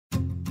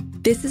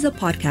This is a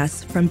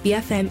podcast from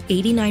BFM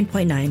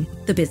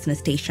 89.9, the business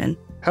station.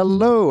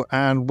 Hello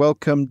and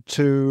welcome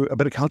to A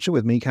Bit of Culture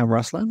with me, Kam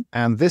Raslan.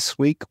 And this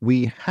week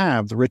we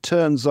have the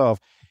returns of,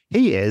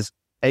 he is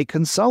a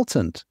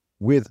consultant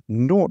with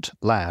Naught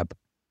Lab.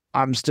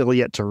 I'm still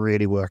yet to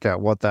really work out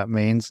what that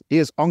means. He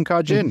is Ong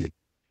Kar Jin.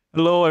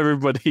 Hello,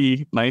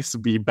 everybody. Nice to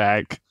be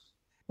back.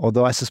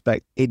 Although I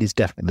suspect it is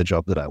definitely the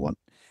job that I want.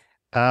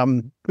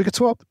 We could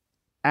swap.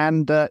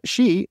 And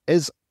she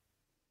is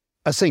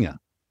a singer.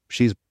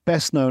 She's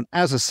best known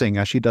as a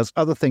singer. She does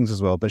other things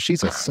as well, but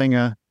she's a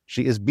singer.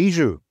 She is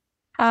Bihzhu.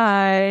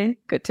 Hi,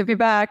 good to be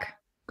back.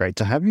 Great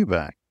to have you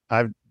back.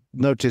 I've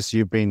noticed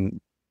you've been,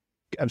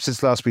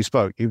 since last we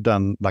spoke, you've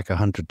done like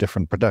 100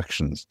 different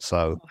productions.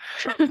 So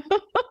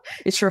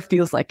it sure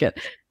feels like it.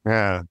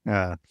 Yeah.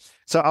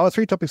 So our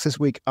three topics this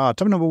week are,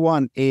 topic number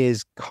one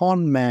is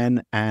con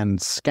men and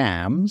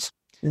scams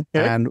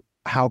and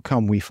how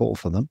come we fall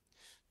for them.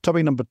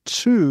 Topic number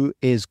two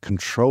is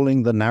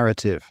controlling the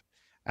narrative.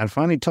 And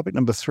finally, topic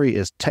number three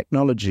is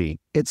technology.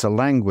 It's a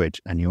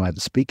language and you either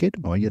speak it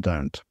or you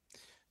don't.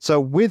 So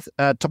with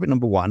topic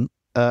number one,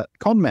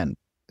 con men.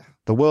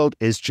 The world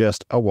is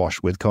just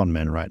awash with con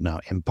men right now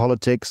in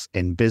politics,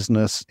 in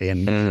business,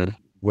 in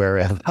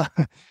wherever.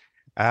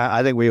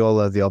 I think we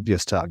all are the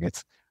obvious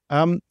targets.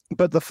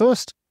 But the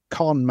first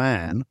con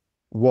man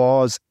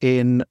was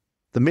in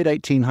the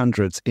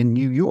mid-1800s in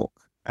New York.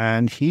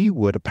 And he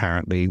would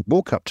apparently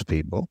walk up to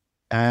people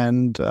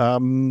and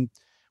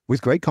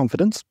with great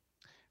confidence.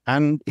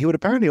 And he would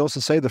apparently also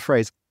say the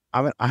phrase,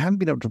 I haven't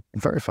been able to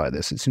verify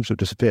this. It seems to have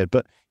disappeared.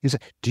 But he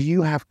said, do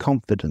you have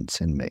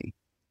confidence in me?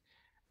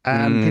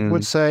 And people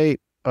would say,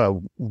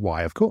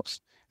 why, of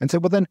course. And say,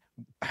 well, then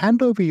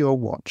hand over your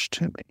watch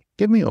to me.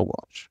 Give me your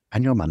watch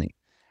and your money.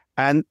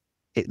 And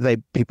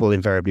people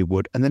invariably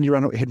would. And then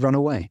he'd run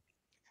away.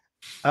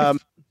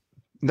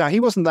 Now, he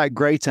wasn't that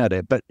great at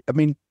it. But, I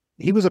mean,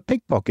 he was a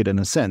pickpocket in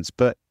a sense.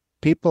 But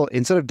people,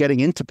 instead of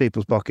getting into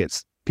people's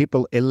pockets,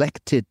 people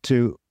elected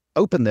to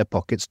open their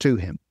pockets to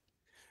him.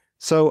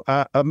 So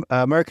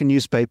American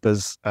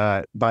newspapers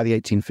by the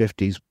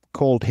 1850s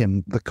called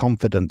him the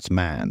confidence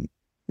man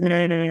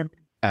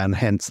and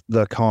hence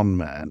the con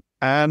man.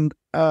 And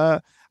I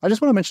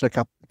just want to mention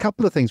a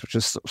couple of things which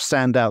just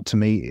stand out to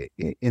me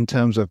in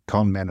terms of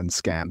con men and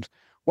scams.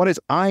 One is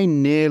I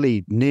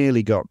nearly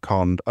got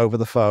conned over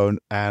the phone,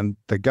 and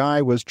the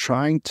guy was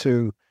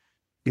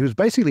he was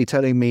basically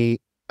telling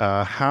me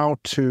how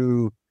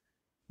to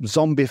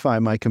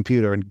zombify my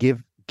computer and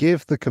give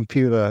the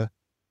computer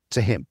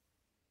to him.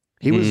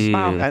 He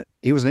was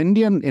he was an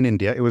Indian in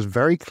India. It was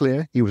very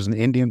clear he was an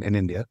Indian in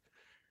India.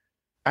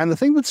 And the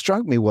thing that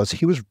struck me was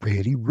he was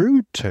really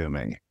rude to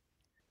me.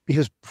 He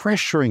was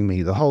pressuring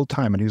me the whole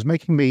time, and he was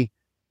making me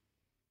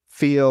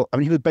feel,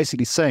 he was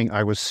basically saying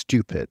I was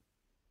stupid.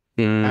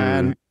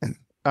 And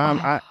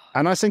I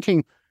was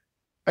thinking,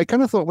 I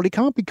kind of thought, well, he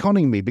can't be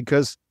conning me,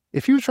 because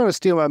if he was trying to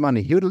steal my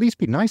money, he would at least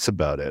be nice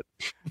about it.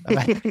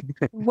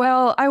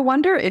 Well, I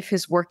wonder if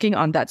he's working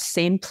on that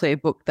same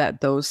playbook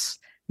that those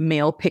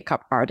male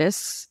pickup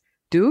artists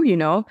do,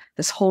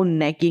 this whole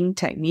negging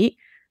technique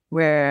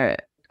where,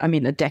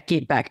 a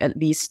decade back at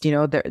least,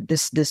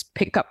 this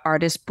pickup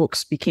artist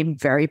books became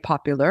very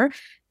popular.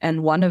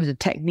 And one of the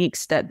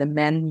techniques that the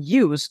men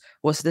use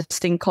was this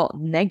thing called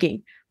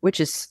negging, which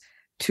is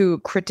to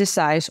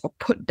criticize or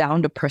put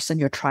down the person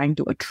you're trying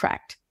to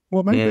attract.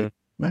 Well, maybe.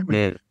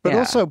 Maybe. But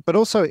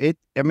also it's,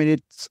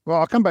 well,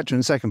 I'll come back to it in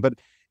a second, but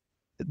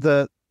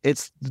the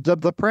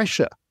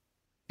pressure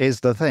is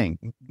the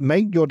thing.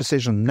 Make your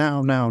decision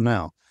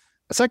now.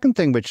 A second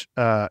thing which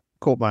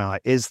caught my eye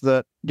is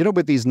that,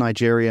 with these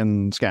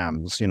Nigerian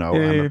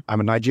scams, I'm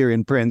a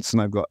Nigerian prince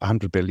and I've got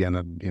 100 billion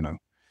and,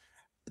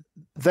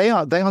 they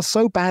are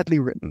so badly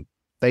written.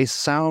 They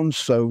sound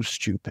so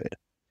stupid.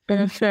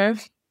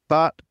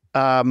 But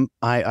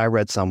I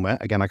read somewhere,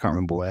 again, I can't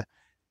remember where,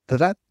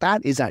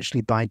 that is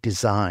actually by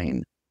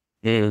design.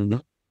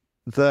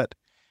 That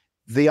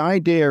the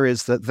idea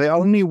is that they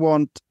only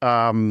want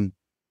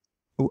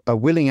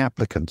willing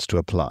applicants to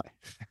apply.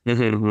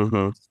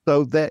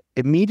 So they're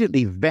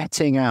immediately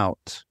vetting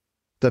out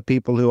the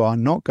people who are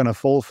not going to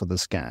fall for the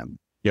scam.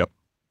 Yep.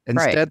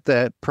 Instead,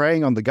 they're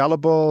preying on the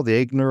gullible, the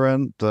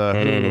ignorant,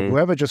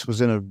 whoever just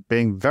was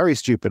being very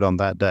stupid on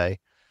that day.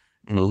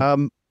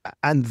 And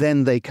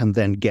then they can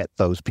then get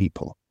those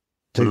people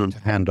to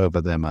hand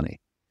over their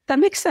money. That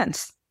makes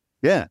sense.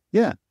 Yeah.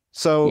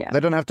 So they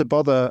don't have to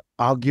bother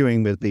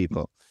arguing with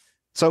people.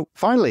 So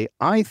finally,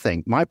 I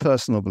think my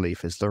personal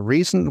belief is the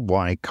reason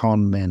why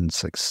con men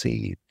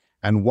succeed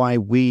and why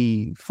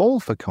we fall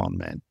for con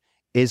men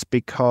is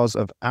because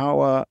of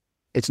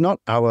it's not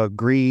our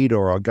greed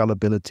or our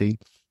gullibility.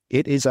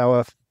 It is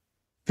our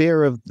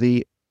fear of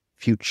the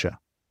future,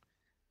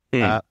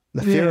 the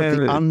fear of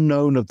the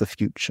unknown of the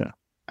future.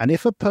 And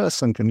if a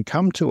person can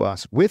come to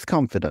us with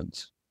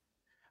confidence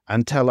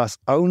and tell us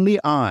only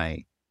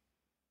I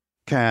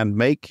can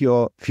make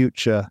your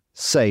future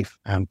safe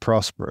and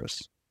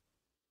prosperous,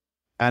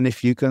 and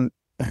if you can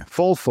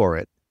fall for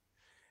it,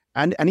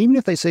 and even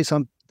if they say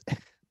some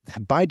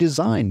by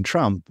design,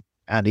 Trump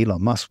and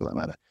Elon Musk for that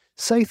matter,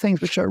 say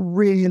things which are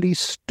really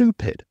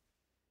stupid.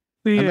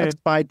 And that's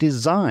by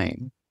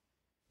design,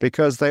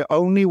 because they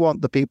only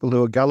want the people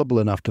who are gullible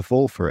enough to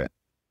fall for it.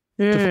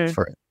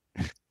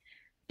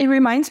 It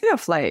reminds me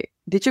of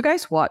did you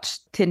guys watch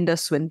Tinder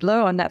Swindler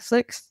on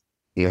Netflix?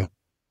 Yeah.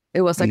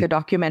 It was like a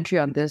documentary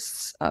on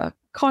this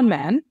con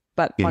man,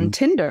 but on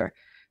Tinder,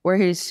 where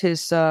his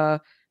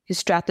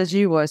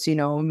strategy was,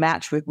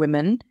 match with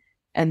women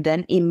and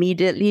then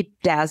immediately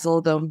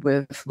dazzle them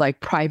with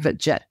private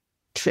jet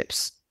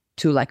trips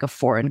to a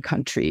foreign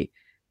country,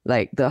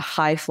 the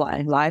high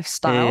flying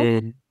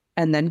lifestyle,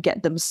 and then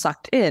get them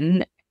sucked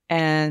in.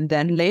 And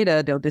then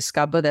later they'll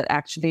discover that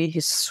actually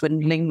he's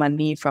swindling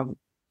money from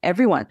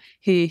everyone.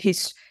 He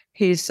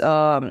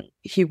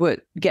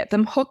would get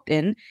them hooked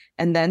in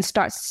and then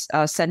starts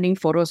sending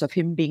photos of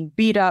him being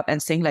beat up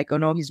and saying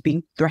he's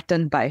being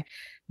threatened by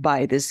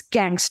these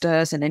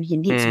gangsters, and then he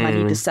needs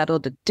money to settle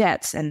the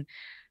debts. And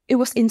it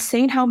was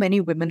insane how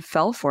many women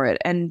fell for it.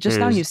 And just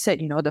now you said,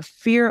 the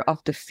fear of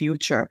the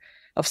future,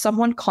 of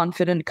someone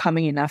confident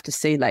coming enough to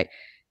say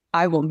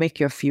I will make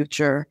your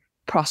future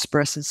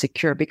prosperous and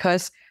secure.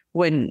 Because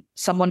when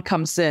someone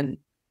comes in,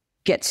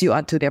 gets you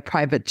onto their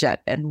private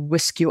jet and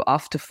whisk you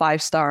off to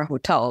 5-star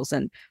hotels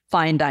and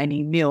fine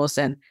dining meals,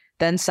 and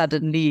then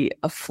suddenly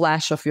a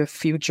flash of your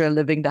future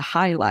living the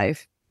high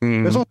life.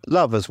 There's all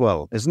love as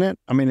well, isn't it?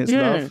 I mean, it's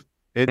love.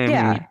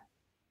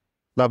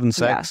 Love and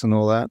sex and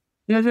all that.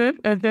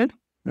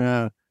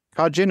 Yeah.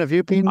 Kar Jin, have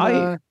you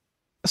been...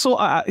 So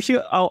I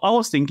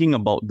was thinking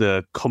about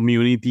the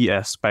community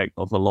aspect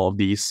of a lot of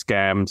these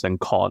scams and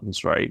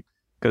cons, right?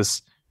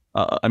 Because,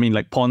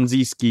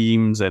 Ponzi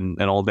schemes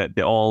and all that,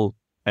 they're all...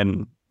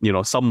 And,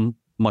 some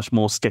much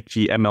more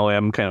sketchy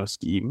MLM kind of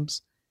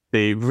schemes,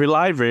 they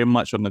rely very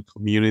much on the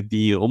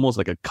community, almost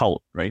like a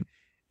cult, right?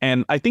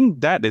 And I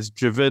think that is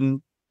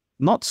driven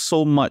not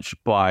so much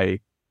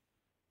by,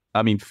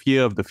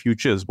 fear of the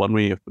future is one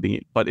way of putting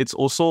it, but it's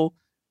also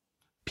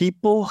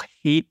people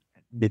hate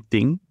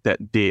admitting that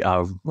they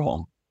are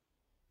wrong.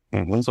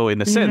 So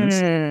in a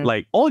sense,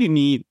 all you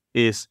need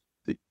is,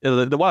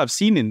 what I've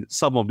seen in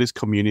some of these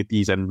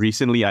communities, and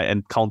recently I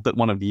encountered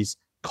one of these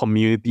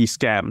community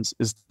scams,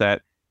 is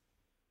that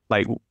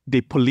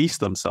they police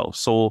themselves.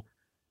 So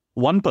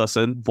one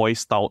person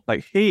voiced out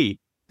hey,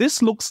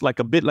 this looks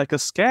a bit like a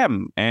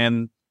scam,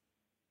 and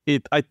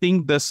I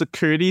think the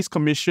Securities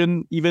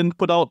Commission even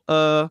put out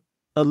a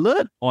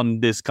alert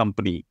on this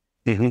company.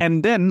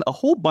 And then a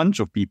whole bunch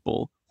of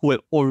people who had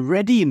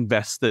already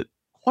invested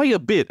quite a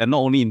bit, and not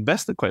only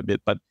invested quite a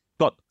bit, but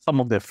got some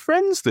of their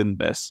friends to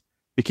invest,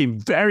 became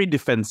very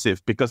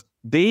defensive because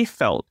they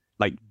felt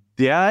like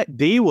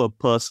they were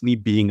personally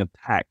being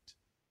attacked,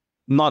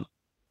 not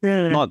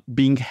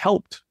being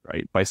helped,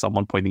 right, by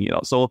someone pointing it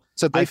out. So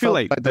they feel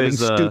like they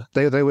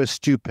were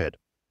stupid.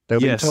 They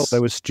were being told they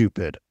were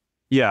stupid.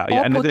 Yeah.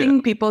 Or and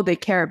putting people they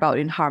care about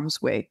in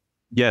harm's way.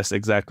 Yes,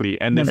 exactly.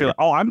 And they feel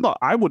like,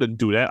 I wouldn't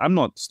do that. I'm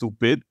not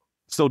stupid.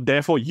 So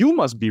therefore, you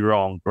must be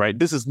wrong, right?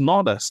 This is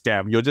not a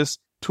scam. You're just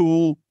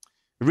too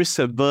risk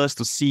averse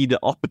to see the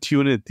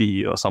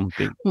opportunity or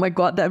something. Oh my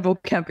God, that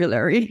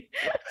vocabulary.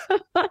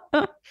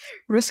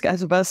 Risk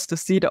averse to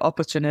see the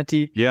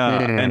opportunity. Yeah.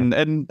 And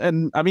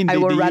I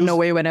will run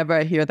away whenever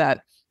I hear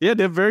that. Yeah,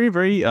 they're very,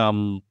 very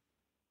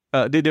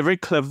they're very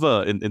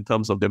clever in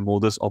terms of their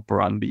modus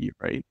operandi,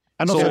 right?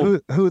 And also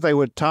who they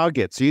would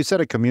target. So you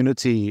said a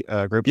community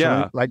group,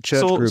 like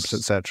church groups,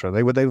 etc.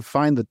 They would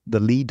find the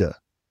leader.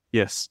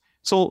 Yes.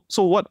 So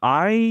what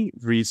the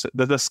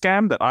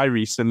scam that I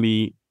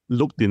recently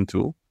looked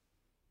into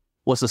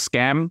was a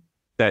scam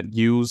that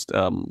used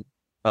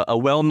a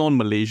well-known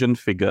Malaysian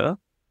figure,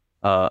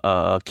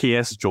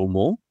 KS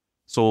Jomo.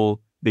 So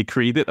they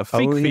created a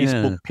fake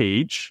Facebook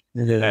page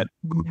that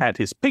had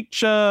his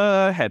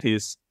picture, had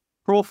his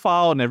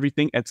profile and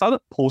everything, and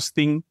started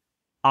posting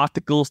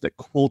articles that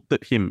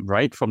quoted him,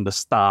 right, from the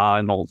Star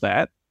and all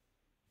that.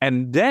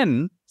 And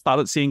then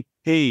started saying,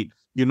 hey,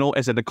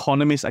 as an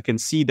economist, I can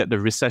see that the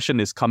recession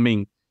is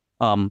coming.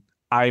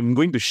 I'm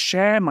going to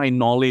share my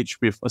knowledge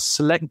with a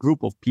select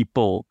group of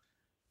people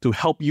to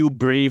help you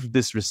brave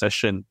this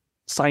recession.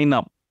 Sign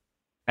up.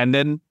 And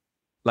then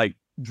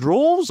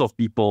droves of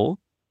people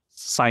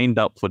signed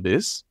up for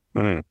this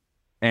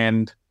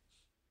and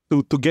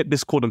to get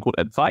this quote unquote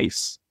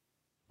advice,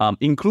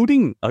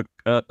 including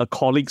a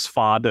colleague's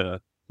father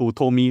who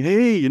told me,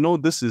 hey,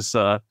 this is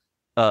a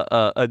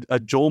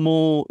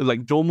Jomo,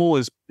 Jomo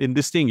is in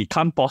this thing. It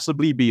can't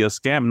possibly be a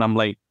scam. And I'm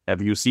like,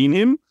 have you seen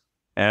him?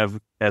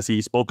 Has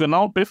he spoken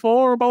out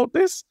before about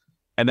this?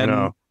 And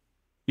then,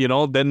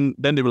 then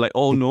they were like,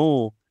 oh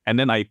no. And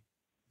then I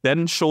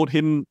showed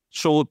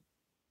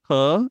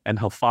her and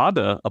her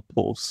father a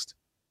post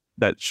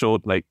that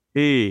showed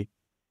hey,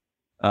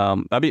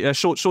 I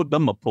showed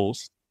them a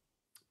post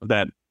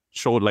that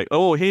showed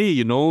oh,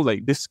 hey,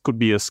 this could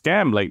be a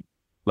scam.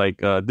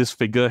 This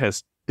figure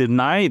has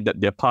denied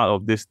that they're part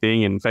of this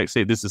thing. In fact,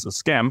 say this is a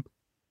scam.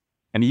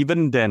 And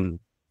even then,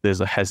 there's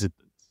a hesitance.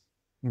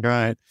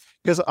 Right.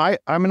 Because I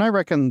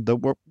reckon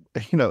that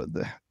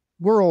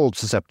we're all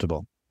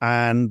susceptible.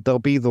 and there'll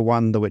be the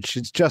one which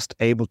is just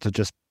able to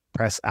just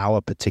press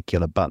our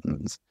particular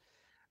buttons.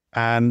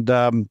 And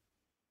I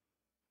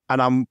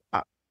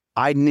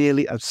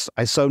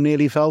so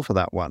nearly fell for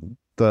that one.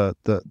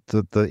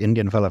 The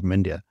Indian fellow from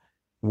India.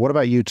 What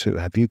about you two?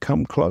 Have you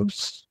come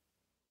close?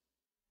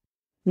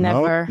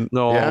 Never.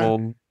 No. Yeah?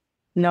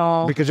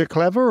 No. Because you're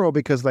clever, or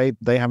because they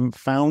haven't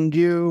found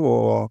you,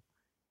 or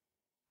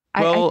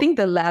I think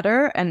the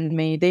latter, and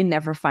they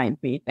never find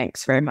me.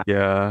 Thanks very much.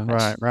 Yeah.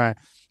 right.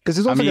 Because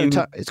it's also going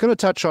to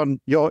touch on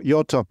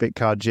your topic,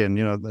 Kar Jin.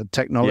 You know, the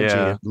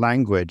technology,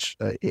 language.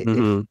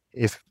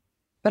 If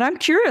But I'm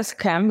curious,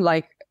 Kam.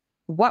 Like,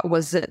 what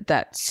was it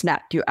that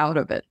snapped you out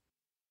of it?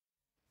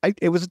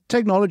 it was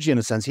technology in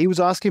a sense. He was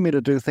asking me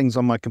to do things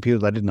on my computer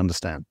that I didn't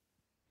understand.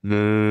 I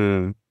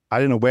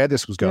didn't know where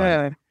this was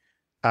going.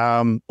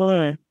 And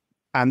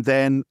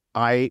then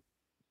I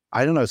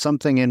don't know,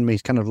 something in me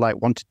kind of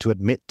like wanted to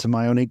admit to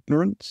my own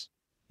ignorance.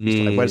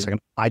 It's like, wait a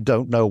second, I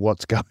don't know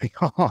what's going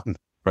on.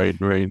 Right.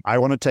 I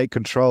want to take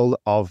control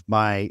of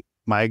my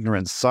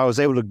ignorance. So I was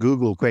able to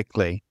Google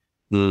quickly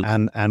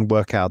and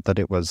work out that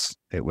it was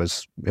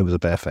a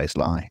barefaced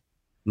lie.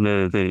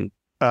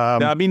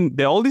 I mean,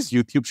 there are all these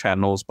YouTube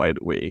channels, by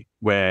the way,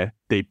 where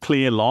they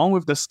play along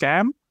with the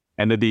scam,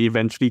 and then they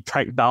eventually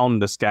track down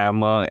the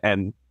scammer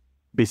and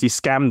basically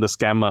scam the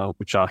scammer,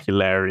 which are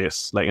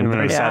hilarious, and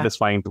very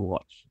satisfying to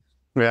watch.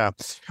 Yeah.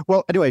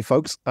 Well, anyway,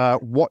 folks,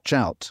 watch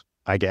out,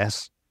 I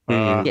guess.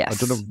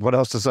 Yes. I don't know what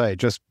else to say.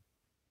 Just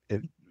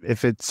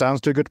if it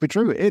sounds too good to be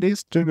true, it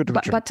is too good to be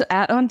true. But to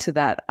add on to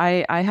that,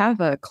 I have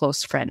a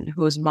close friend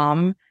whose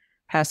mom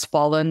has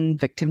fallen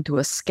victim to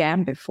a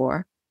scam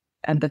before.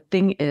 And the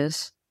thing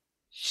is,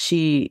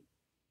 she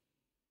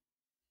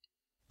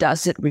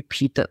does it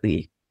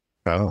repeatedly.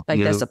 Oh.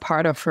 There's a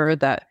part of her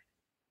that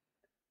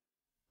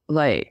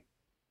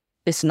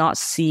is not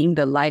seeing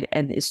the light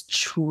and is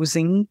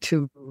choosing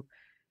to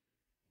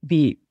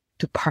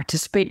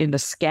participate in the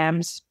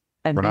scams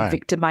and be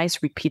victimized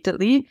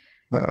repeatedly.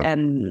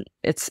 And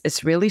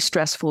it's really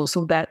stressful.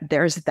 So that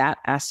there's that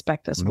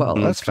aspect as well.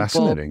 That's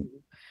fascinating.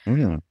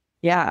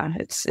 Yeah,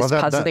 it's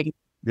puzzling.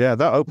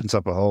 That opens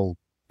up a whole.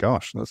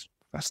 Gosh, that's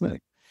fascinating.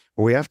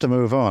 Well, we have to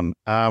move on.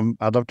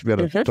 I'd love to be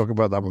able to talk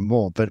about that one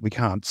more, but we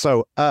can't.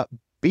 So,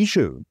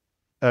 Bihzhu,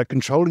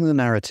 controlling the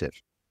narrative.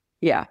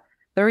 Yeah.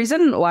 The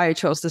reason why I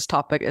chose this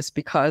topic is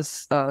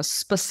because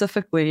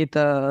specifically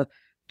the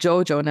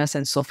Joe Jonas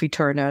and Sophie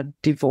Turner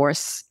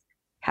divorce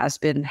has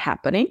been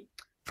happening.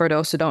 For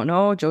those who don't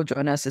know, Joe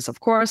Jonas is,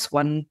 of course,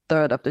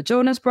 1/3 of the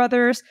Jonas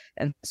brothers,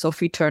 and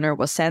Sophie Turner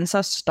was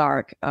Sansa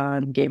Stark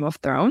on Game of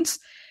Thrones.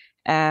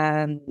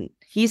 And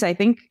he's, I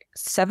think,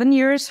 7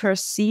 years her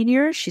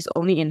senior. She's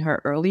only in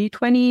her early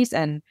 20s,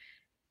 and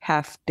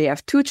they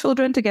have 2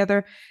 children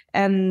together.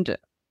 And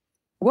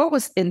what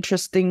was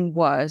interesting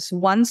was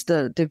once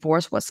the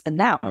divorce was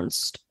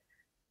announced,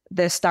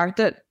 there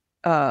started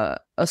a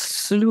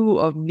slew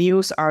of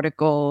news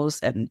articles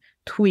and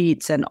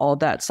tweets and all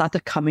that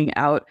started coming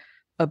out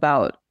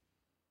about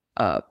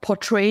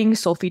portraying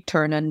Sophie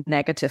Turner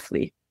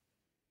negatively.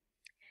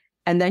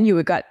 And then you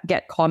would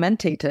get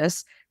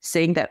commentators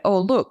saying that, oh,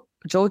 look,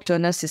 Joe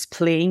Jonas is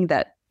playing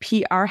that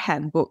PR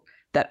handbook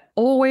that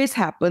always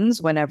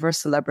happens whenever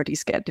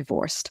celebrities get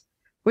divorced,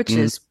 which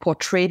is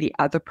portray the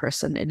other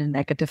person in a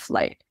negative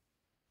light.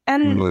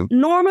 And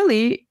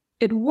normally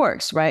it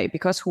works, right?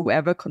 Because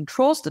whoever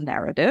controls the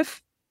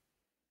narrative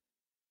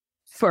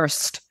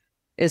first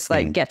is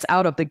gets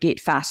out of the gate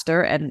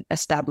faster and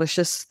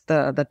establishes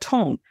the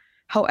tone.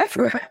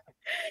 However,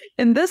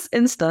 in this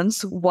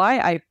instance,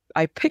 why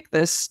I picked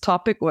this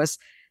topic was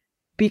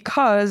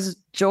because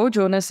Joe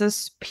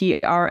Jonas's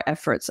PR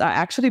efforts are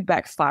actually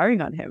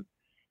backfiring on him.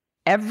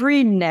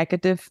 Every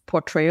negative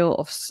portrayal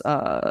of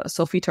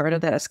Sophie Turner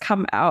that has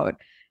come out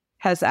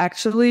has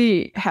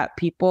actually had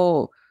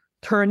people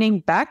turning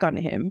back on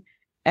him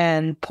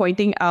and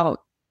pointing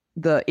out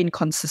the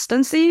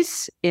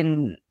inconsistencies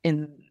in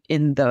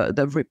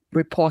the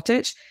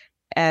reportage,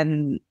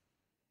 and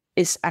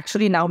is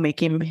actually now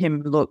making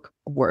him look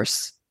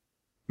worse,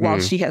 while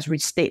she has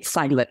stayed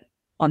silent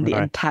on the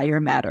entire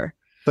matter.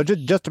 So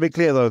just to be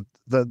clear, though,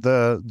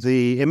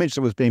 the image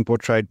that was being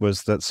portrayed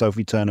was that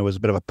Sophie Turner was a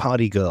bit of a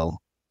party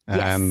girl,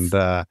 and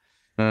a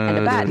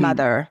bad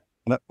mother.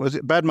 Was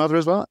it bad mother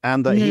as well?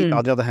 And that he,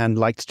 on the other hand,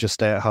 liked to just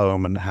stay at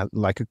home and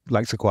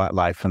likes a quiet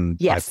life and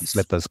life and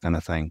slippers kind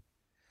of thing.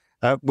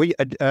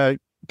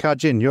 Kar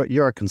Jin,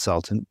 you're a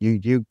consultant.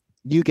 You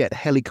get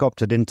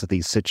helicoptered into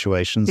these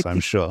situations,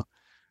 I'm sure.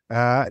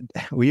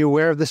 Were you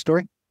aware of this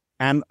story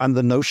and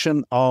the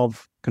notion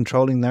of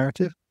controlling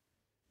narrative?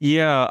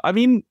 Yeah, I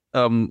mean,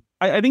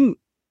 I think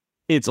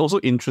it's also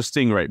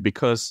interesting, right?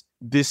 Because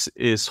this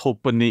is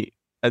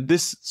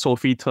this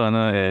Sophie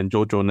Turner and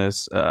Joe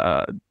Jonas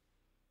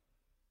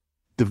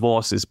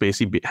divorce is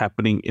basically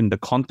happening in the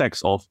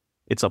context of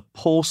it's a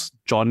post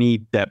Johnny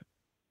Depp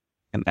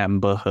and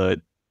Amber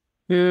Heard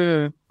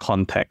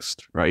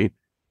context, right?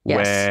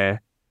 Yes.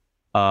 Where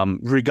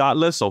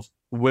regardless of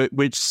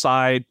which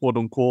side, quote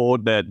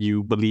unquote, that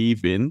you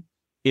believe in,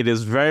 it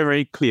is very,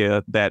 very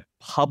clear that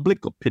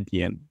public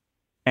opinion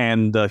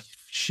and the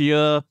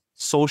sheer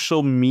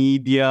social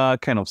media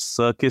kind of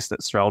circus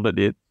that surrounded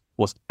it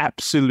was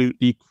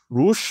absolutely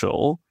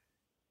crucial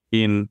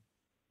in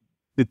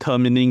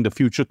determining the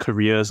future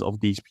careers of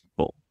these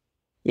people.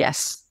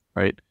 Yes.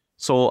 Right.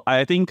 So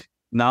I think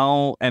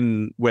now,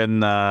 and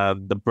when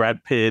the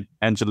Brad Pitt,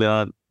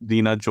 Angelina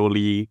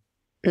Jolie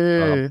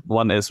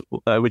one is,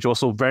 which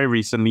also very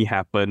recently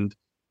happened,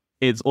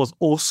 it was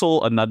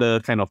also another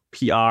kind of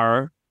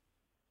PR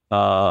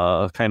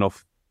kind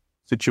of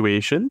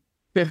situation.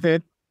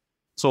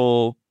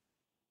 So,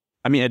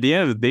 I mean, at the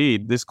end of the day,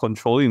 this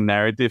controlling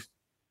narrative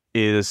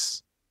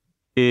is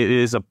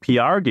a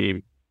PR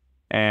game,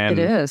 and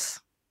it is.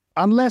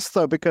 Unless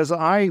though, because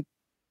I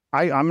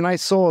mean, I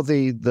saw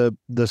the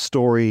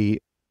story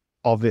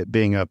of it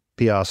being a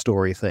PR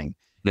story thing,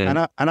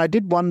 and I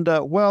did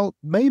wonder, well,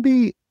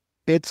 maybe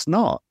it's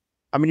not.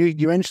 I mean,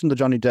 you mentioned the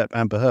Johnny Depp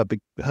Amber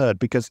Heard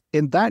because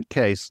in that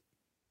case,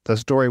 the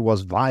story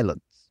was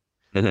violence.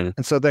 And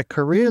so their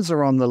careers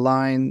are on the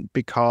line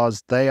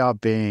because they are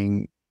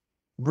being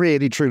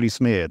really, truly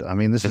smeared. I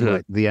mean, this is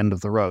like the end of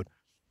the road.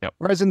 Yep.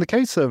 Whereas in the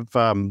case of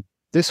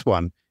this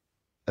one,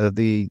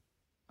 the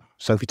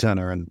Sophie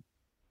Turner and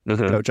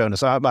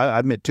Jonas, I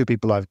admit two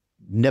people I've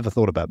never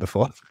thought about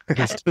before.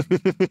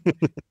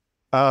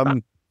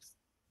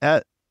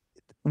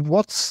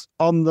 What's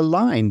on the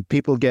line?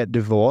 People get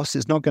divorced.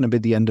 It's not going to be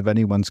the end of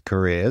anyone's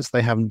careers.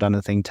 They haven't done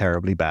anything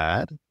terribly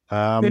bad.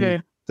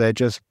 They're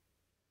just,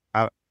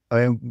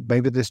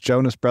 maybe this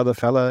Jonas brother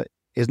fella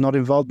is not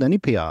involved in any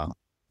PR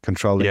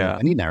controlling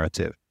any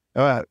narrative.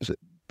 Bihzhu,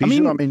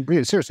 I mean,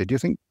 really, seriously, do you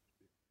think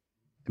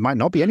it might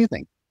not be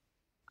anything?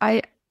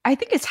 I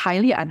think it's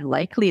highly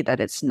unlikely that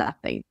it's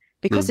nothing,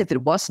 because if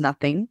it was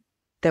nothing,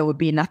 there would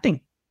be nothing.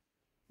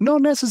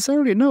 Not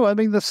necessarily. No, I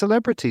mean, the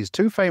celebrities,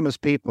 two famous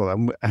people,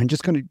 and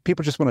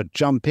people just want to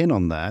jump in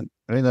on that.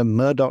 I mean, the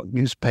Murdoch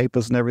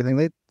newspapers and everything,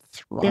 they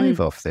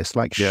thrive off this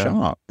like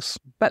sharks.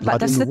 But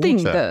that's the thing.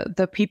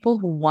 The people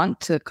who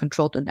want to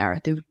control the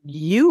narrative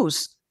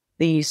use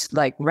these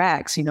like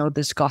rags,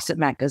 these gossip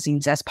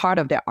magazines as part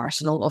of their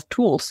arsenal of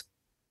tools.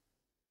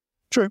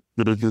 True.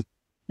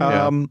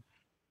 And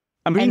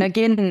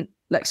again,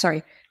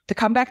 to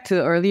come back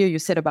to earlier you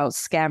said about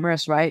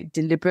scammers, right?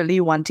 Deliberately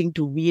wanting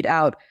to weed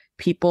out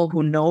people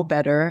who know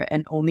better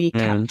and only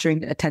capturing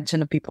the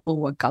attention of people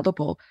who are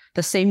gullible.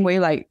 The same way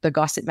like the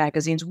gossip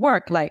magazines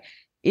work. Like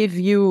if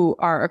you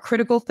are a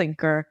critical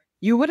thinker,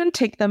 you wouldn't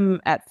take them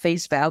at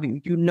face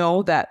value. You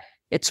know that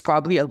it's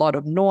probably a lot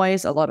of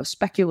noise, a lot of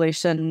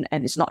speculation,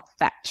 and it's not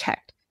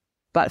fact-checked.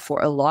 But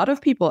for a lot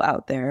of people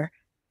out there,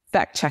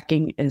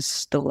 fact-checking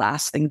is the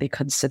last thing they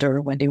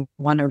consider when they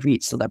want to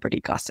read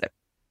celebrity gossip.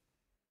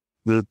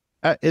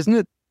 Isn't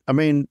it? I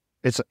mean,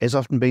 it's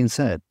often been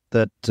said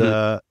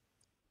that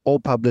all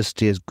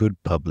publicity is good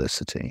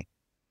publicity.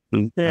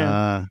 It's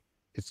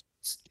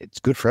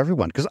good for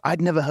everyone, because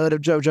I'd never heard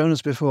of Joe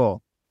Jonas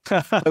before.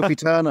 Sophie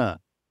Turner,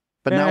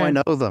 but now I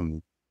know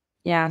them.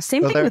 Yeah,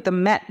 same thing with the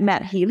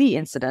Matt Healy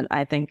incident,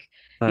 I think.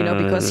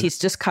 Because he's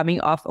just coming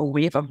off a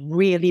wave of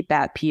really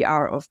bad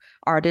PR of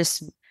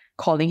artists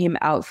calling him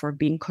out for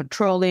being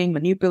controlling,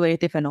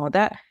 manipulative, and all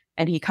that.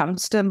 And he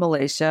comes to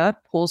Malaysia,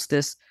 pulls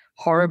this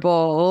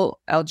horrible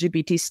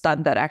LGBT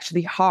stunt that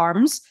actually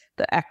harms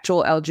the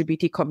actual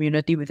LGBT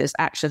community with his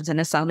actions, and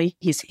then suddenly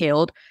he's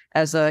hailed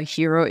as a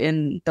hero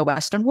in the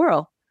Western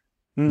world.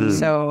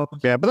 So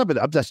yeah,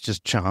 but that's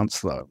just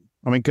chance, though.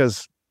 I mean,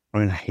 because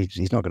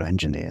he's not going to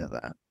engineer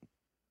that.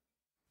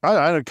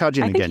 I don't Kar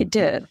Jin again. I think he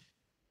did.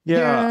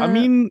 Yeah, I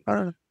mean,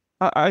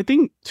 I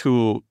think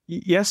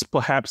yes,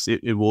 perhaps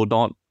it will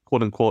not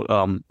quote unquote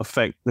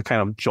affect the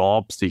kind of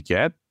jobs they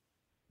get,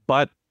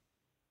 but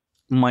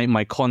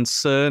my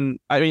concern,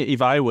 I mean,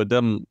 if I were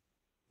them,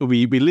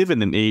 we live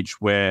in an age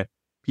where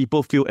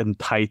people feel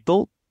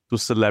entitled to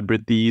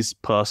celebrities'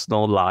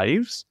 personal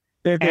lives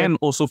and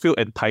also feel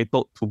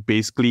entitled to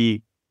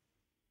basically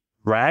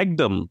rag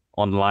them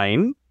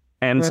online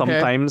and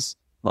sometimes,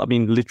 I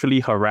mean,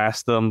 literally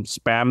harass them,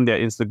 spam their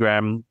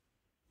Instagram,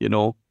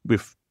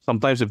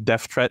 sometimes with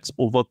death threats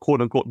over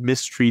quote unquote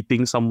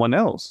mistreating someone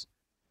else.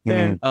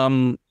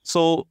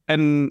 So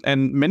and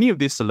many of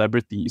these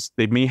celebrities,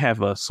 they may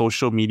have a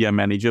social media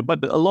manager,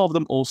 but a lot of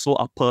them also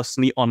are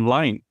personally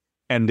online,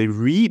 and they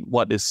read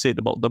what is said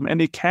about them,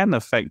 and it can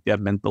affect their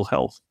mental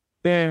health.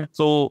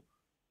 So,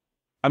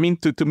 I mean,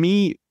 to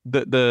me,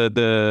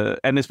 the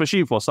and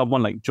especially for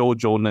someone like Joe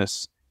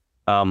Jonas,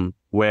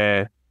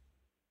 where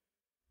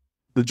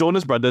the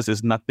Jonas Brothers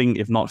is nothing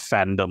if not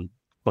fandom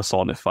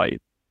personified,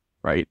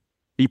 right?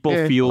 People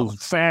feel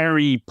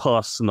very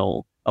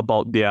personal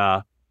about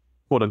their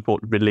quote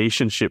unquote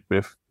relationship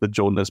with the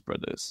Jonas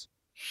Brothers.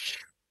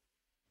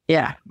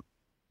 Yeah.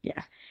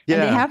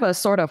 And they have a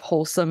sort of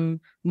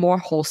more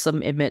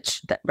wholesome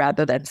image that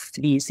rather than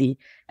sleazy.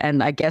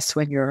 And I guess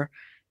when you're,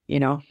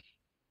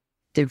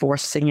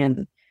 divorcing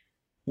and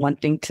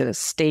wanting to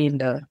stay in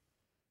the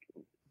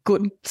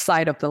good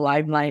side of the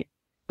limelight.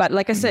 But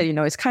like I said,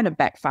 it's kind of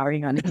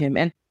backfiring on him.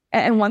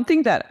 And one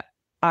thing that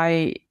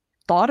I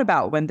thought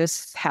about when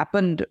this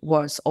happened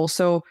was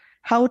also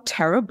how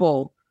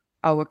terrible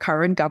our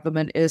current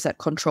government is at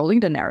controlling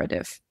the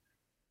narrative.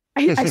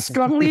 I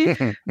strongly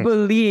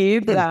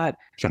believe that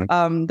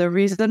the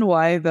reason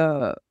why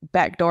the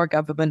backdoor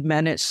government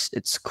managed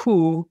its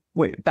coup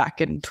way back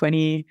in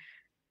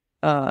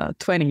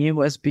 2020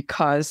 was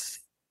because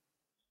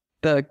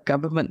the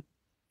government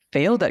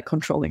failed at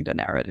controlling the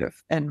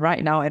narrative. And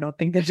right now, I don't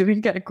think they're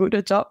doing a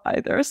good job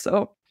either.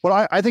 So,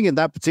 well, I think in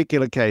that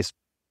particular case,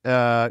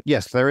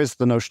 yes, there is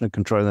the notion of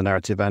controlling the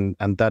narrative, and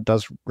that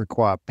does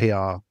require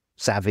PR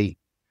savvy.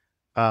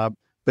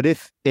 But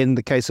if in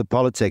the case of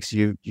politics,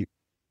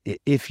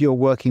 if you're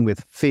working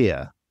with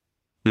fear,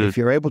 if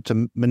you're able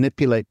to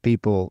manipulate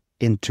people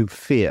into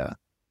fear,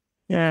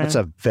 that's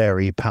a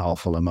very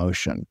powerful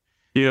emotion.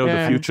 Fear of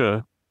the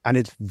future. And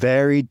it's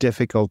very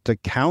difficult to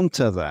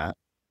counter that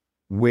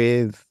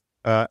with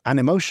an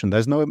emotion.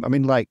 There's no,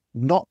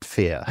 not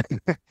fear.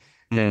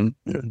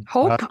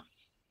 Hope.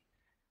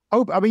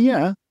 Hope,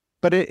 yeah.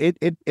 But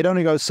it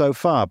only goes so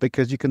far,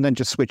 because you can then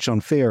just switch on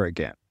fear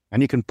again.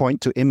 And you can point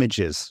to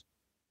images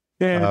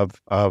of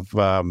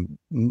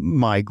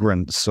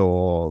migrants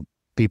or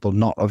people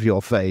not of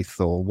your faith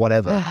or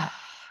whatever.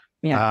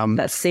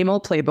 That same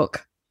old playbook.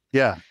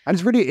 Yeah, and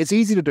it's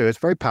easy to do. It's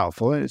very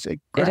powerful. It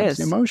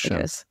grabs emotion.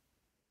 It is.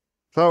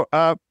 So,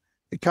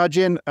 Kar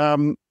Jin,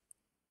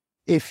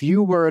 if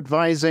you were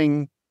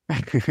advising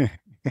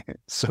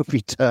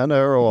Sophie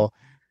Turner or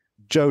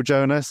Joe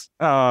Jonas,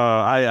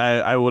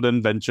 I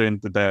wouldn't venture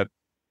into that.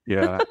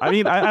 Yeah,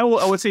 I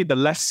would say the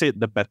less said,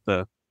 the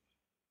better.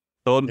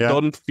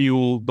 Don't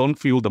fuel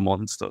the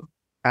monster.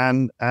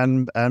 And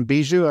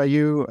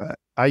Bihzhu,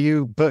 are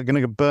you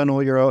going to burn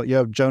all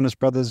your Jonas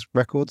Brothers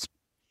records?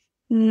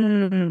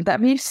 Let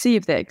me see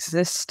if they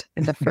exist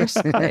in the first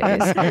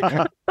place.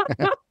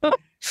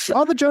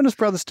 Are the Jonas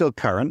Brothers still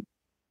current?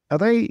 Are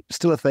they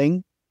still a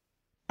thing?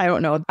 I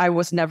don't know. I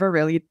was never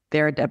really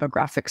their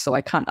demographic, so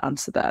I can't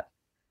answer that.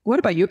 What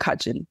about you, Kar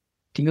Jin?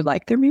 Do you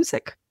like their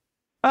music?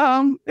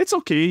 It's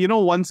okay.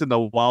 Once in a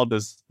while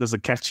there's a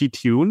catchy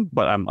tune,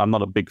 but I'm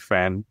not a big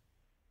fan.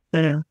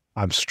 Yeah.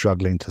 I'm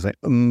struggling to think.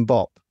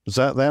 Bop. Is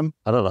that them?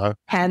 I don't know.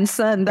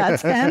 Hanson.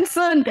 That's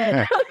Hanson.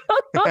 They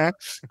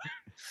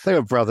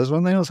were brothers,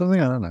 weren't they, or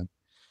something? I don't know.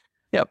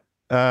 Yep.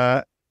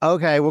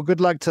 Okay. Well, good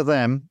luck to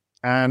them,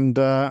 and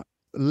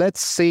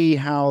let's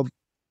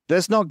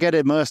not get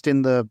immersed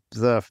in the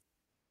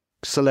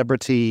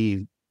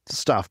celebrity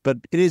stuff, but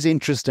it is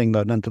interesting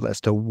though, nonetheless,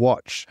 to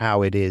watch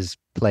how it is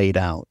played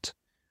out.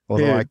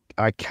 Although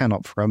I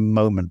cannot for a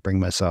moment bring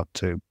myself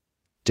to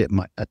dip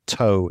a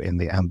toe in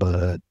the Amber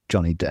Heard,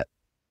 Johnny Depp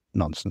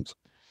nonsense.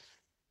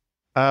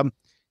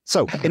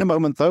 So in a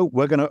moment, though,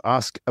 we're going to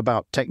ask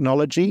about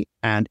technology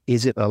and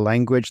is it a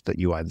language that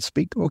you either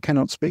speak or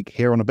cannot speak,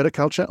 here on A Bit of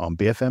Culture on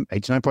BFM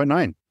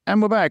 89.9.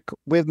 And we're back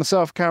with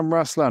myself, Kam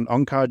Raslan,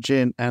 Ong Kar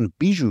Jin and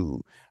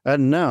Bihzhu.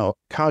 And now,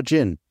 Kar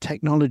Jin,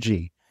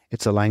 technology,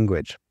 it's a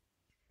language.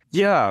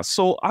 Yeah,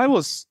 so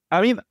it's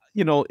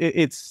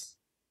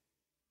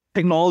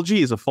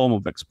technology is a form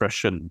of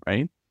expression,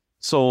 right?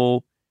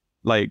 So,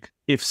 like,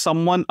 if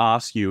someone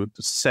asks you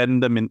to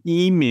send them an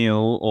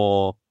email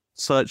or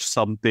search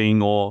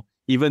something, or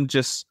even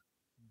just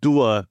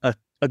do a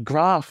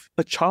graph,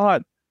 a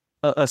chart,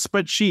 a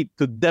spreadsheet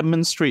to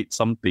demonstrate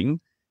something,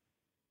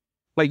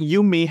 like,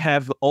 you may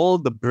have all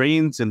the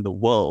brains in the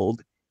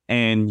world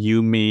and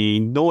you may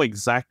know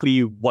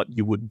exactly what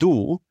you would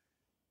do,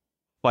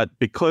 but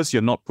because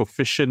you're not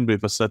proficient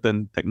with a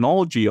certain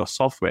technology or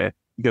software,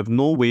 you have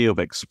no way of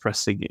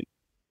expressing it,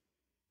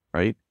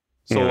 right?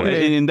 So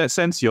in that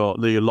sense, you're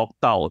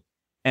locked out.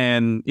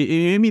 And it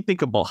made me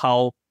think about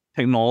how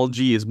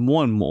technology is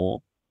more and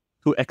more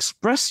to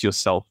express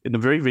yourself in a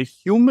very, very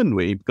human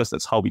way, because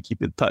that's how we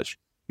keep in touch.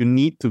 You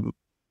need to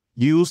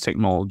use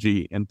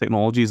technology, and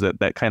technology is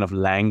that kind of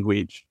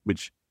language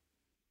which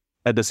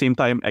at the same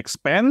time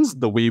expands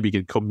the way we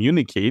can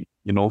communicate,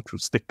 through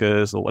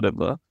stickers or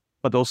whatever,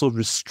 but also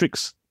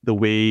restricts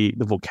the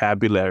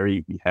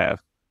vocabulary we have.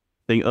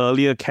 I think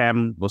earlier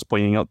Kam was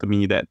pointing out to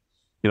me that,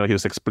 he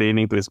was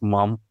explaining to his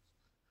mom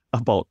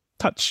about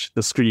touch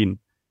the screen.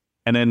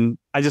 And then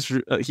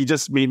he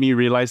just made me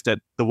realize that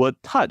the word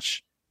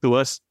touch to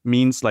us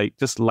means like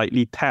just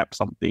lightly tap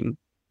something,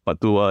 but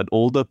to an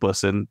older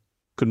person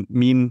could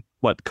mean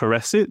what?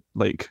 Caress it?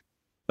 Like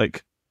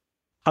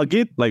hug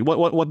it? Like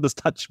what does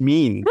touch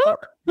mean?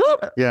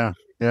 Yeah.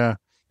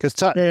 Because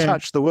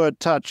touch, the word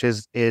touch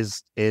is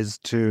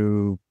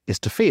to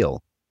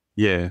feel.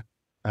 Yeah.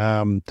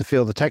 To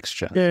feel the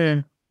texture.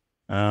 Yeah.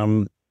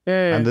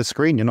 And the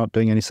screen, you're not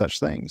doing any such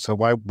thing. So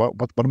what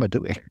am I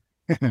doing?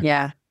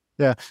 Yeah.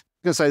 Yeah.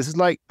 Because this is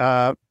like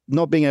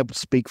not being able to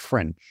speak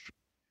French.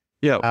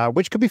 Yeah.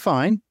 Which could be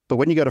fine, but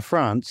when you go to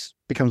France,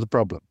 it becomes a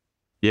problem.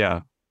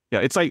 Yeah. Yeah.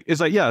 It's like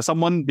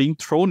someone being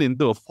thrown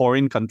into a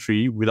foreign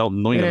country without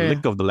knowing a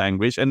lick of the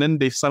language, and then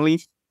they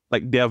suddenly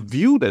they are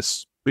viewed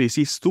as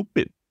basically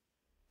stupid.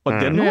 But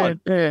they're not.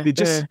 They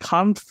just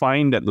can't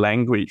find that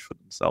language for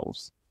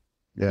themselves.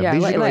 Yeah.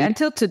 Like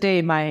until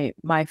today, my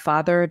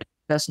father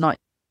does not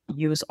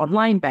use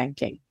online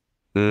banking.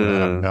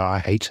 No, I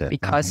hate it.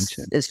 because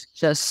it's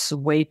just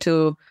way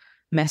too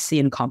messy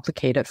and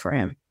complicated for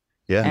him.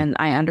 Yeah. And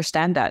I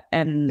understand that.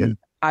 And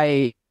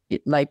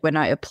when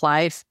I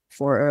applied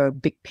for a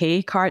big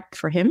pay card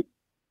for him,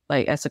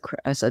 like as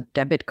a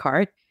debit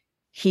card,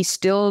 he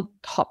still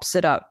tops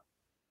it up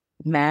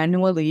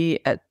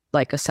manually at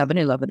like a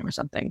 7-Eleven or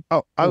something.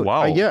 Oh,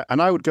 wow. Yeah,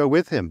 and I would go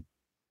with him.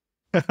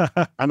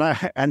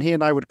 and he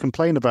and I would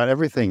complain about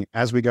everything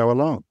as we go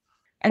along.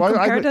 And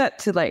compare that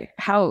to like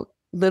how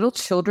little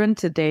children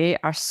today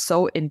are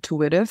so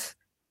intuitive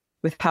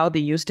with how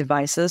they use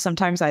devices.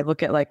 Sometimes I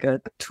look at like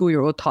a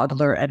 2-year-old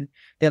toddler and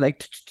they're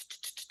like,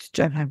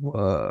 I'm like,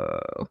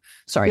 whoa.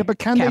 Sorry. Yeah, but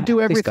can they do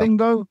everything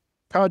though?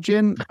 Kar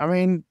Jin, I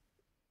mean,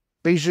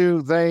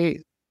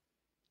 Bihzhu,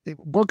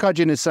 what Kar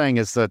Jin is saying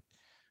is that,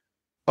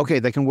 okay,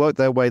 they can work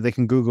their way, they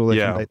can Google,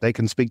 they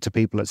can speak to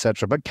people,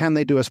 etc. But can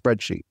they do a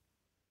spreadsheet?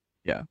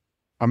 Yeah.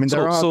 I mean,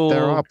 there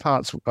are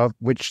parts of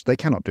which they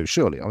cannot do,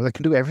 surely. Or they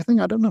can do everything?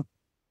 I don't know.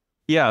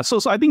 Yeah, so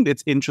I think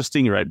it's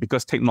interesting, right?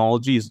 Because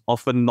technology is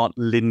often not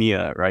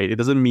linear, right? It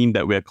doesn't mean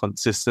that we're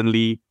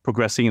consistently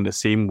progressing in the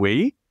same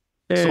way.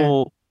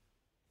 So,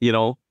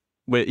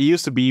 where it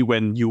used to be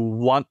when you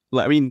want,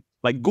 like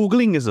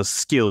Googling is a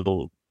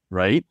skill,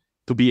 right?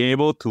 To be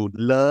able to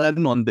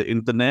learn on the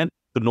internet,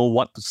 to know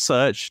what to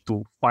search,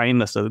 to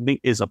find a certain thing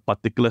is a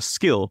particular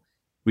skill.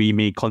 We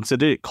may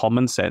consider it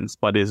common sense,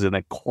 but it's an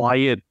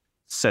acquired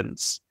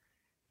sense.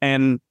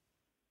 And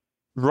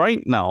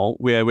right now,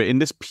 where we're in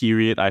this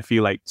period, I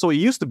feel like, so it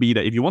used to be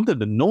that if you wanted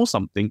to know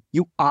something,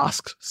 you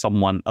asked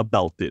someone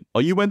about it,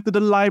 or you went to the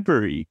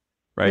library,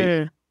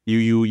 right?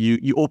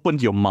 You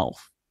opened your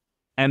mouth.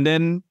 And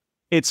then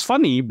it's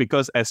funny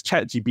because as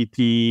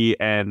ChatGPT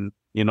and,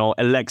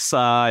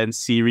 Alexa and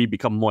Siri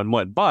become more and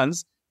more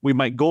advanced, we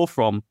might go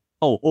from,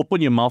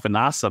 open your mouth and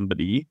ask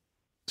somebody,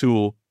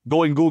 to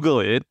go and Google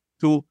it,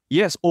 to,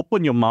 yes,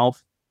 open your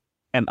mouth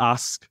and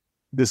ask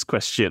this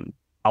question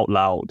out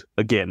loud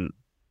again.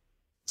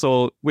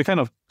 So we're kind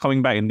of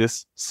coming back in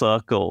this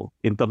circle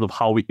in terms of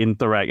how we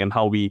interact and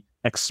how we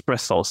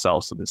express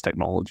ourselves with this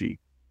technology.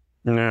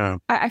 Yeah.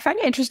 I find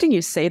it interesting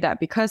you say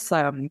that because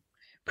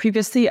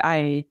previously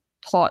I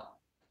taught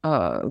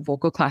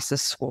vocal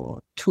classes for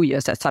 2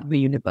 years at Sudbury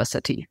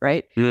University,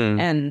 right?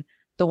 And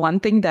the one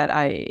thing that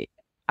I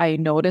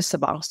noticed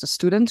about the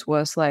students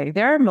was like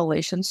there are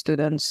Malaysian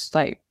students,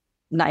 like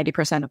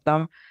 90% of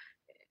them,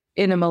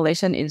 in a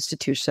Malaysian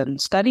institution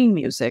studying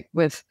music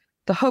with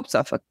the hopes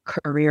of a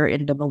career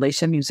in the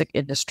Malaysian music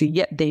industry,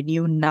 yet they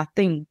knew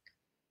nothing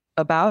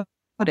about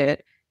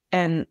it.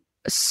 And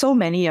so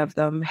many of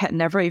them had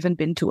never even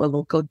been to a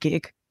local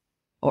gig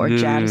or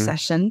jam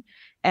session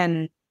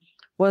and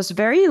was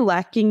very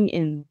lacking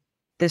in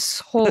this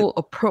whole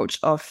approach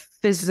of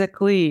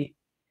physically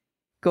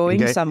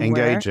going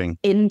somewhere,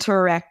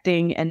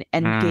 interacting and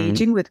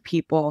engaging with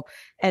people.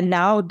 And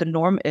now the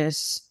norm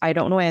is, I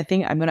don't know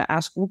anything, I'm going to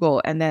ask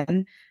Google. And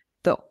then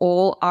the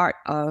old art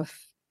of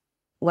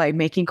like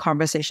making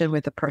conversation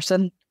with a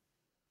person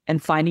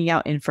and finding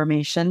out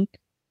information,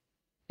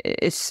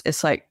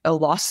 it's like a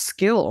lost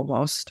skill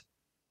almost.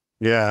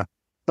 Yeah.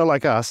 Not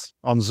like us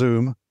on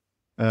Zoom.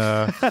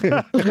 I don't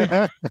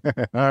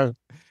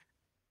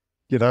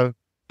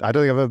think I've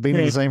ever been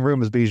in the same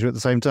room as Bihzhu at the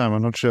same time.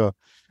 I'm not sure.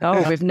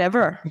 No, we've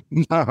never.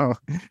 No.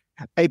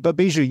 Hey, but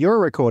Bihzhu, you're a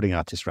recording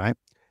artist, right?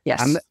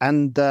 Yes.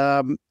 And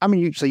I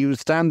mean, so you would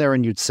stand there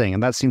and you'd sing,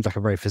 and that seems like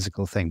a very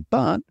physical thing,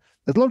 but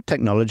there's a lot of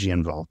technology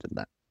involved in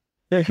that.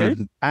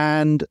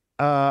 And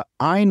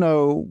I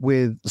know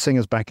with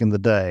singers back in the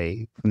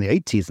day, from the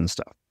 80s and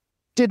stuff,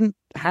 did not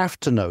have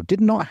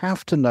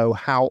to know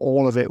how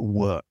all of it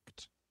worked.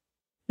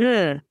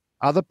 Yeah.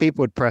 Other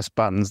people would press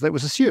buttons. That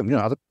was assumed,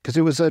 because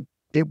it was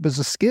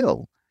a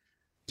skill.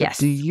 Yes.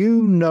 Do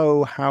you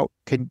know how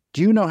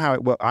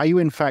it works? Are you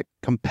in fact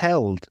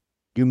compelled?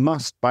 You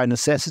must, by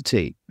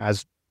necessity,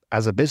 as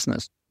a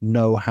business,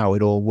 know how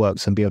it all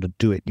works and be able to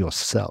do it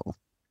yourself.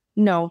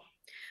 No.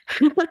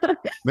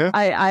 Yeah.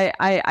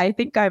 I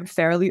think I'm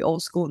fairly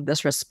old school in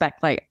this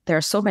respect. Like there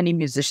are so many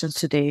musicians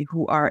today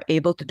who are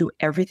able to do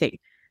everything.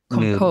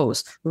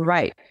 Compose,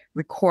 write,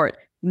 record,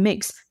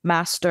 mix,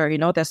 master.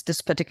 There's this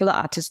particular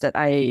artist that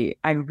I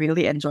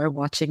really enjoy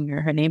watching.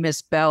 Her name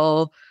is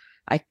Belle.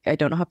 I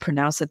don't know how to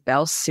pronounce it,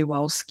 Belle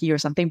Siwalski or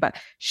something, but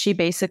she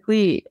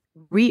basically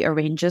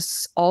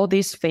rearranges all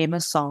these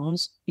famous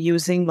songs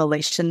using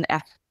Malaysian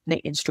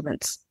ethnic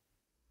instruments.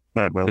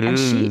 And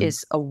she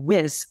is a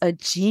whiz, a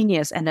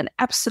genius, and an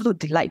absolute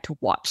delight to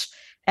watch.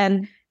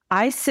 And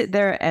I sit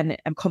there and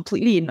am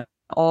completely in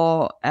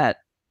awe at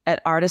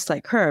artists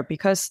like her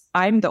because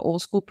I'm the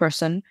old school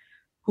person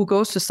who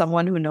goes to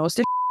someone who knows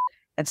this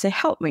and say,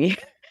 help me.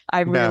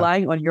 I'm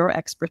relying on your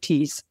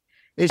expertise.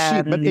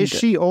 Is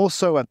she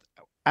also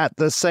at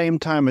the same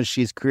time as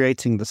she's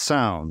creating the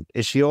sound,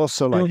 is she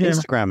also like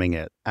Instagramming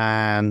it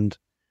and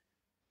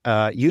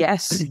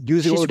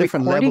using all the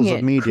different levels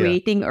of media,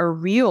 creating a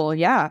reel,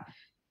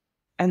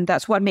 and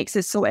that's what makes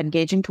it so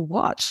engaging to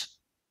watch.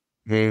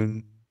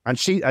 And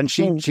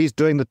she's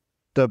doing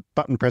the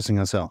button pressing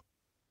herself.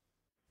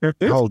 How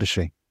old is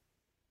she?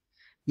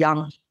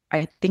 young.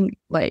 I think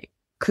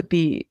could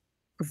be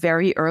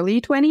very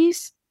early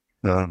 20s.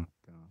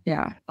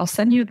 Yeah, I'll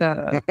send you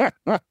the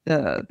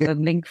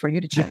link for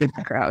you to check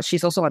her out.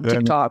 She's also on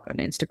TikTok and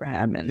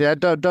Instagram. And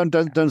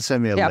don't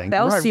send me a link.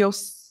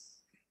 Belsios.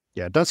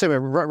 Yeah, don't send me.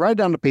 Write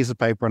down a piece of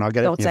paper and I'll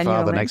get it from your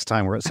father next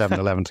time we're at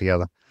 7-Eleven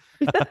together.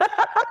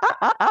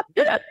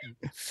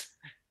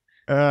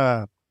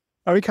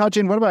 Ong Kar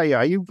Jin, what about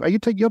you?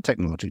 You're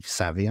technology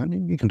savvy, aren't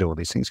you? You can do all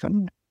these things, can't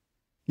you?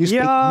 You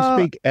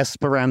speak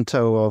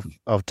Esperanto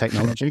of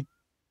technology.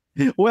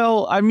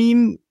 Well, I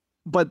mean,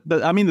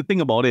 the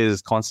thing about it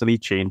is constantly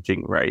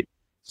changing, right?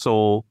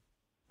 So,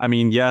 I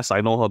mean, yes,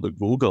 I know how to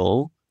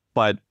Google,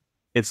 but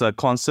it's a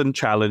constant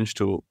challenge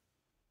to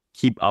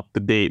keep up to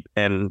date.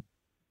 And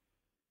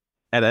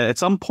at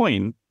some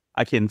point,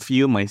 I can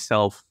feel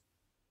myself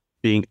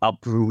being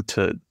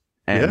uprooted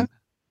and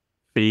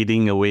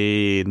fading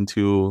away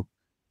into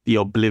the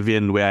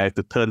oblivion where I have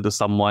to turn to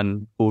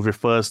someone who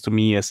refers to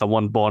me as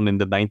someone born in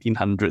the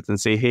 1900s and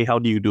say, "Hey, how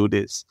do you do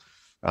this?"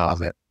 I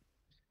love it.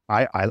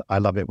 I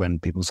love it when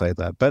people say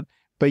that. But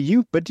do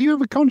you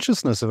have a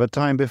consciousness of a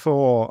time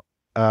before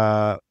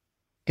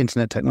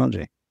internet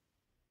technology?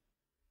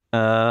 You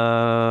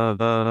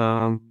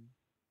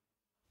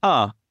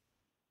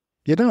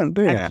don't,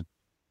 do you?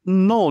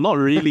 No, not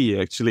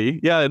really, actually.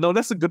 Yeah, no,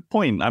 that's a good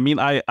point. I mean,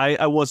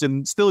 I was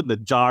still in the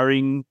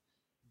jarring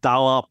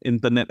dial-up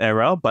internet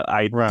era, but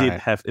I did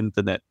have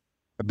internet.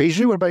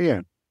 Bihzhu, what about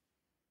you?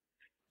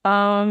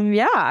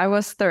 I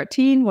was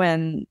 13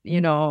 when,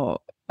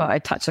 I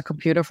touched a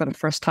computer for the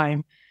first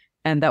time.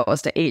 And that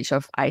was the age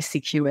of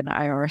ICQ and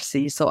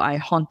IRC. So I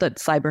haunted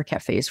cyber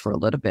cafes for a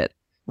little bit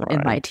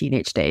in my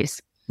teenage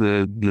days.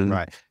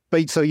 Right.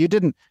 But so you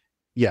didn't,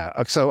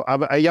 so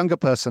a younger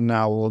person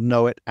now will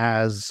know it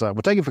as, we'll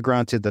take it for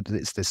granted that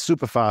it's this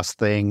super fast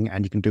thing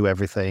and you can do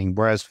everything.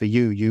 Whereas for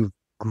you, you've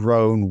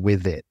grown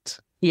with it.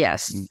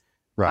 Yes.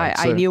 Right.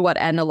 I knew what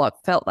analog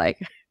felt like.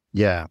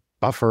 Yeah.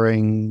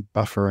 Buffering.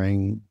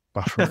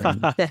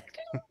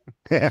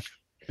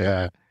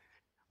 Yeah.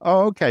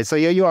 Oh, okay. So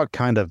you're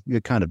kind of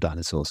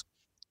dinosaurs.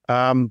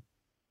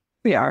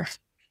 We are.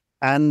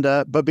 And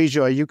but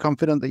Bihzhu, are you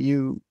confident that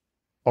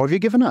or have you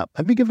given up?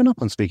 Have you given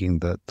up on speaking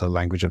the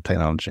language of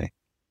technology?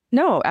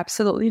 No,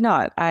 absolutely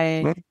not.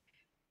 I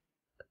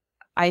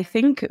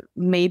think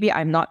maybe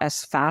I'm not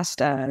as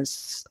fast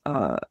as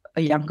a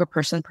younger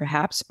person,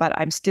 perhaps, but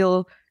I'm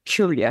still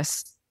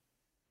curious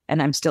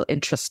and I'm still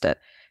interested.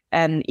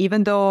 And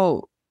even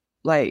though,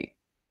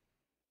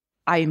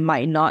 I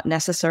might not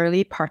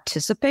necessarily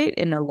participate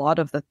in a lot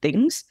of the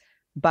things,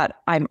 but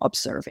I'm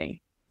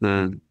observing.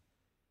 Actually,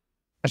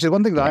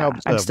 one thing that I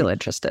observe, I'm still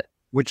interested,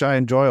 which I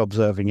enjoy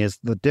observing, is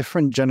the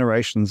different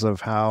generations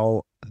of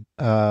how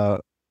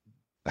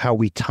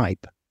we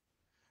type.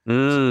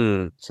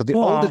 So the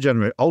older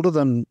generation, older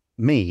than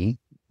me,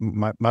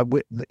 my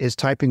is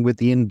typing with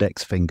the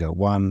index finger,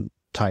 one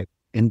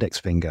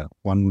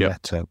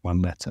letter.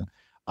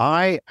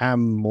 I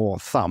am more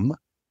thumb.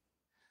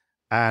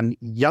 And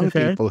young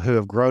people who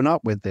have grown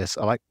up with this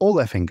are like all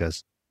their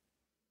fingers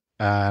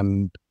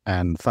and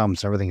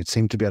thumbs and everything. It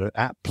seemed to be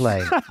at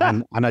play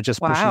and are just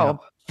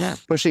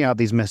pushing out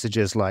these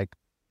messages like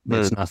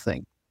it's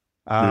nothing.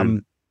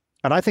 And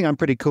I think I'm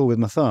pretty cool with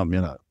my thumb,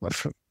 not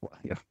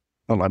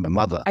like my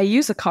mother. I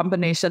use a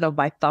combination of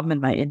my thumb and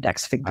my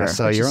index finger.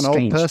 So you're an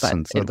old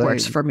person. So it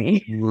works for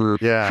me.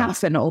 Yeah.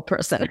 Half an old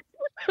person.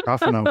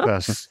 Half an old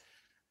person.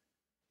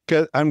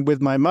 And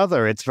with my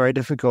mother, it's very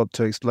difficult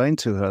to explain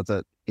to her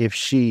that if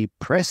she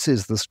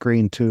presses the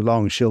screen too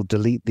long, she'll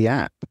delete the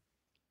app,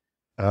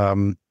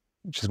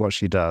 which is what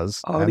she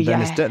does. Oh, and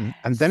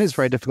then it's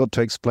very difficult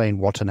to explain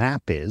what an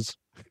app is.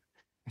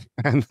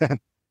 and then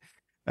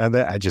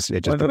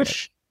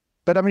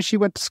But I mean, she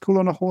went to school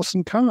on a horse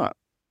and cart.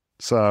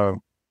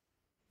 So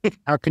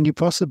how can you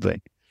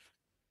possibly?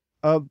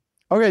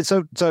 Okay,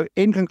 so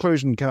in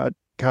conclusion, Kar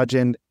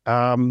Jin,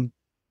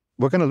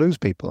 we're going to lose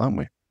people, aren't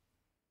we?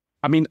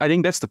 I mean, I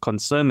think that's the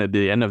concern at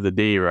the end of the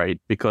day, right?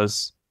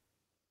 Because,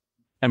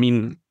 I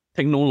mean,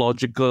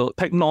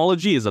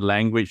 technology is a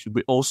language.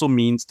 It also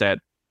means that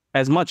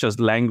as much as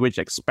language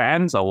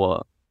expands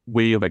our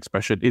way of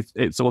expression,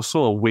 it's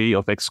also a way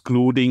of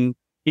excluding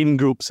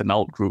in-groups and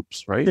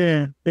out-groups, right?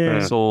 Yeah.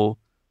 So,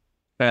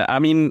 I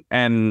mean,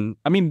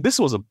 this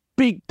was a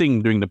big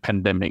thing during the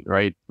pandemic,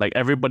 right? Like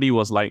everybody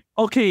was like,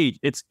 okay,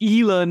 it's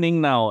e-learning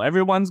now.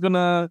 Everyone's going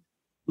to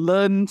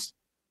learn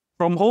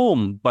from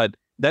home. But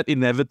that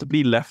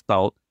inevitably left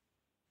out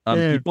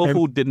people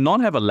who did not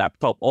have a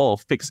laptop or a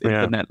fixed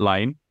internet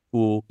line,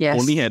 who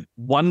only had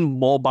one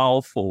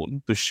mobile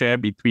phone to share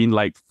between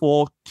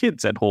 4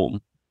 kids at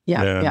home.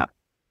 God,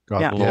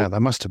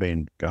 that must have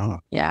been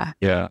God. Yeah.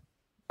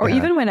 Or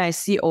even when I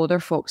see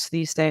older folks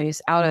these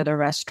days out at a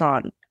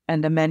restaurant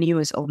and the menu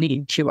is only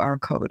in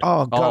QR code.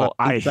 Oh God,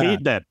 I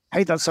hate that. I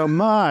hate that so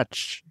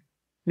much.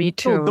 Me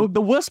too. So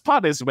the worst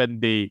part is when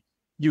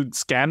you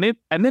scan it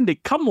and then they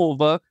come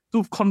over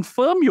to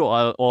confirm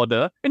your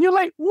order and you're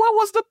like, what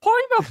was the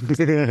point of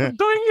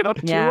doing it on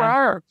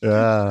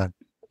QR?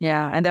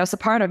 Yeah, and there's a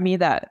part of me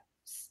that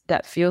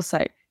feels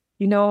like,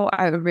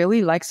 I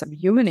really like some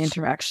human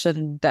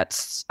interaction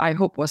that's, I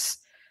hope, was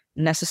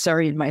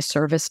necessary in my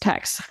service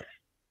tax.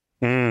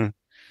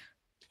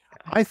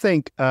 I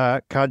think,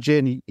 Kar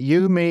Jin,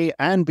 you, me,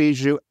 and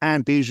Bihzhu,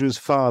 and Bihzhu's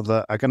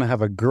father are going to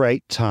have a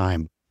great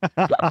time.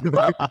 At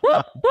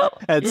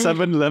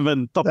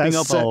 7-Eleven, topping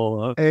up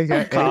our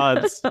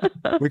cards.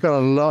 We've got a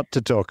lot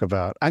to talk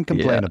about and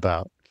complain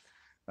about.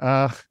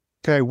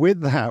 Okay, with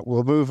that,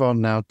 we'll move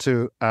on now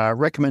to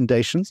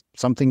recommendations,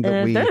 something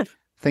that we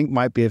think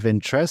might be of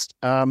interest.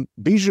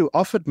 Bihzhu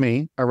offered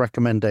me a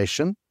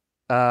recommendation,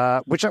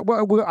 which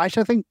I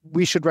think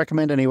we should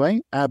recommend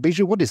anyway.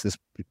 Bihzhu, what is this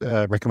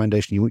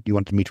recommendation you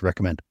wanted me to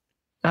recommend?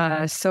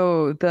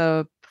 So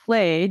the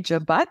play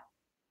Jabat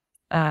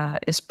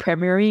is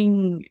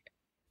premiering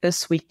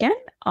this weekend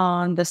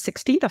on the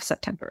 16th of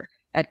September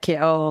at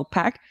KL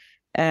Park.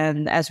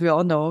 And as we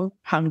all know,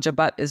 Hang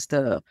Jabat is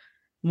the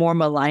more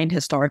maligned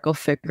historical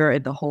figure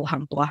in the whole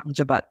Hang Tuah Hang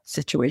Jabat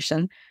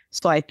situation.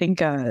 So I think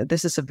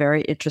this is a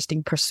very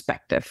interesting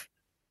perspective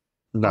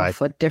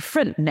of a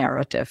different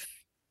narrative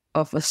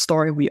of a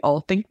story we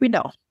all think we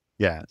know.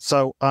 Yeah.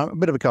 So a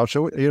bit of a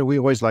culture. We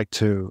always like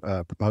to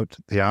promote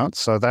the arts.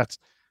 So that's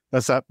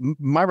that.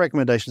 My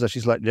recommendation is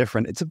actually slightly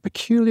different. It's a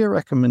peculiar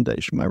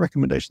recommendation. My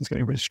recommendation is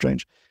getting really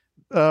strange.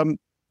 I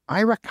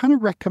kind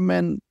of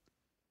recommend.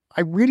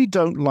 I really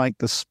don't like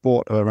the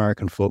sport of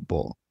American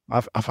football.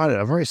 I find it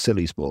a very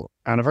silly sport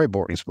and a very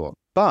boring sport.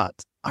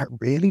 But I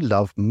really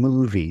love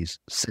movies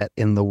set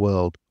in the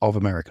world of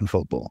American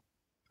football.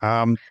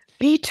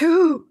 Me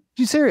too.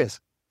 Are you serious?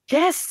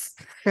 Yes.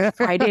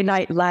 Friday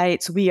Night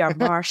Lights, We Are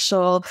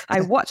Marshall.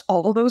 I watch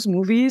all those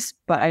movies,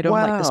 but I don't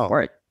like the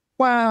sport.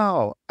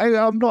 Wow.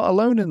 I'm not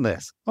alone in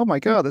this. Oh my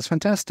God, that's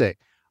fantastic.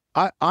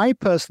 I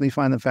personally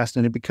find that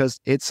fascinating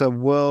because it's a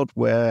world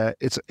where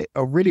it's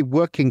a really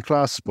working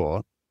class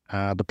sport.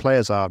 The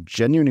players are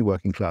genuinely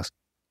working class,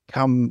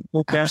 come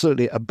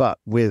absolutely abut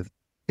with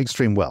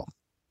extreme wealth.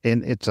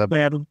 It's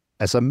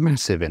a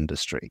massive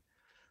industry.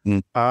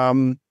 And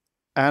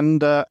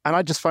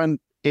I just find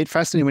it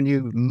fascinating when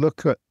you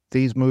look at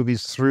these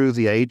movies through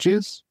the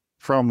ages,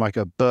 from like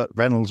a Burt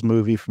Reynolds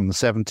movie from the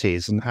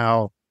 70s, and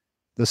how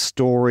the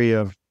story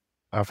of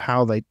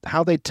how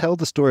they tell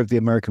the story of the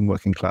American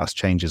working class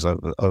changes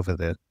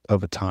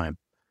over time.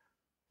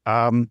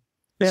 So,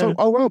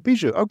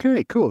 Bihzhu.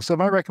 Okay, cool. So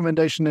my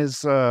recommendation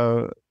is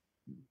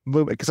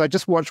movie, because I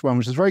just watched one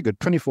which is very good,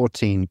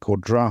 2014,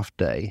 called Draft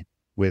Day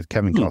with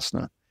Kevin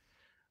Costner.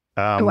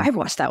 I've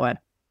watched that one.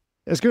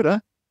 It's good, huh?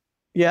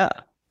 Yeah.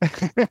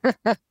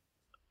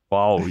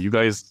 Wow, you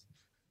guys.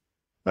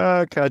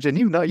 Kar Jin,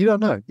 you don't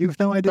know. You've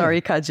no idea.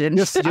 Sorry, Kar Jin.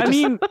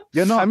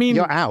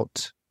 You're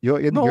out.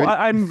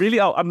 I'm really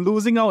out. I'm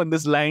losing out in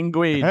this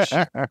language.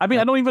 I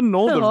don't even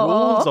know the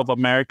rules of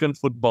American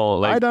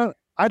football. I don't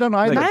either.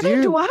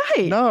 Neither do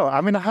I. No,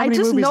 how many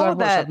movies I've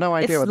watched, I have no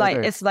idea what they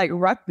do. It's like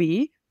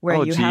rugby,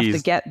 where you have to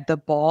get the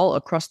ball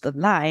across the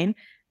line,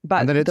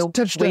 but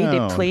the way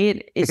they play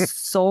it is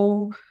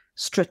so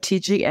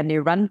strategic, and they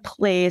run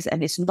plays,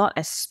 and it's not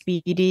as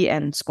speedy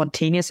and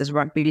spontaneous as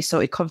rugby, so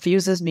it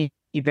confuses me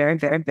very,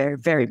 very, very,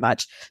 very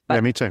much. But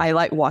yeah, me too. I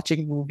like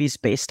watching movies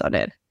based on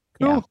it.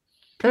 Cool. Yeah.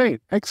 Okay,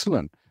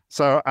 excellent.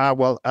 So,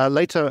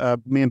 later,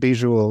 me and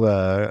Bihzhu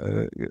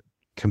will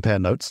compare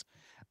notes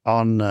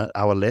on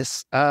our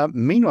lists.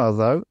 Meanwhile,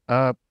 though,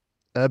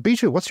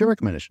 Bihzhu, what's your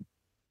recommendation?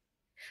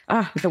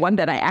 The one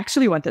that I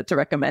actually wanted to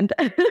recommend.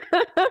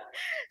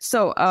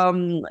 So,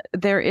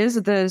 there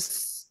is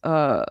this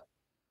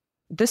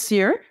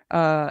year,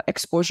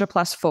 Exposure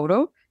Plus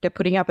Photo. They're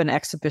putting up an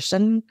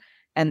exhibition,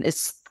 and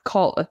it's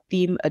called A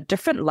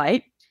Different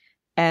Light.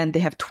 And they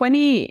have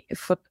 20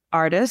 foot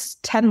artists,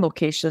 10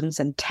 locations,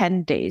 and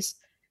 10 days.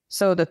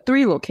 So the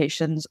 3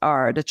 locations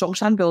are the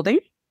Zhongshan Building,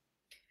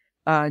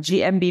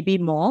 GMBB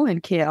Mall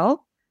in KL,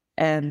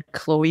 and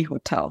Chloe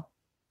Hotel.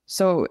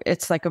 So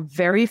it's like a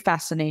very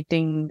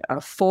fascinating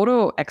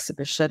photo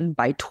exhibition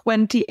by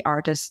 20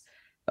 artists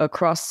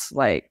across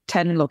like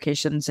 10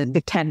 locations in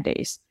 10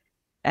 days.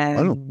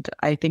 And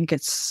I think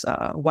it's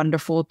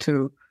wonderful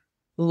to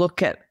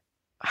look at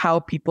how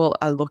people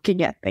are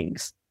looking at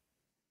things.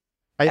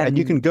 And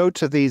you can go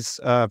to these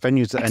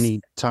venues at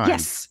any time.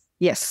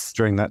 Yes.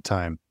 During that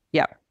time.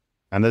 Yeah.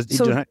 And you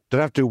don't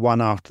have to do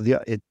one after the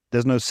other.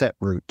 There's no set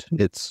route.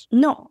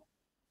 No.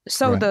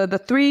 So the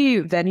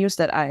 3 venues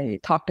that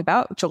I talked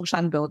about,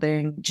 Zhongshan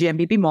Building,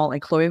 GMBB Mall,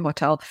 and Chloe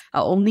Hotel,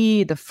 are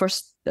only the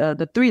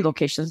 3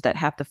 locations that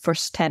have the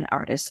first 10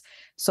 artists.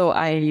 So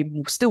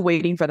I'm still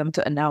waiting for them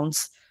to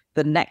announce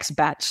the next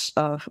batch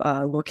of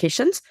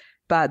locations.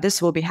 But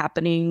this will be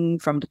happening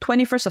from the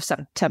 21st of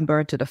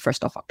September to the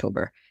 1st of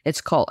October.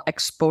 It's called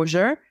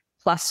Exposure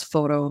Plus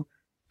Photo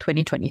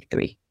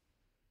 2023.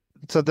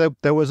 So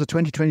there was a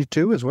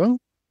 2022 as well?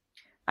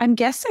 I'm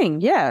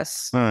guessing,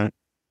 yes. All right.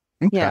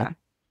 Okay. Yeah.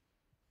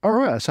 All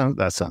right.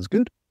 That sounds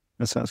good.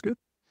 And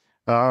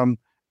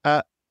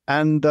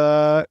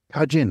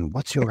Kar Jin,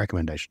 what's your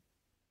recommendation?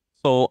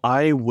 So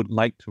I would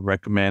like to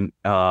recommend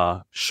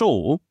a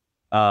show,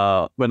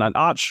 an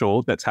art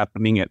show that's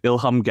happening at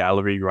Ilham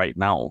Gallery right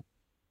now.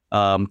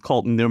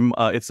 called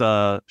it's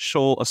a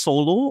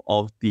solo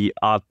of the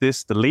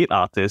late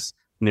artist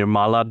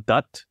Nirmala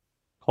Dutt,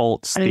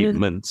 called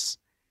Statements.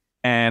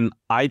 And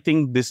I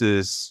think this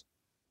is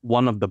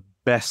one of the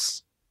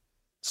best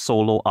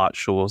solo art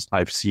shows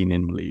I've seen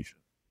in Malaysia.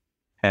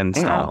 Hands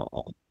down.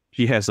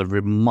 She has a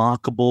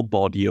remarkable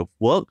body of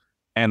work.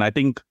 And I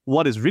think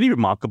what is really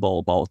remarkable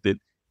about it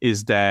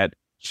is that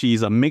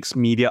she's a mixed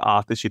media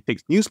artist. She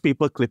takes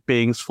newspaper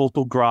clippings,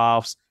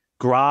 photographs,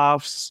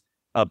 graphs,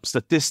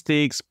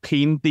 statistics,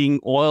 painting,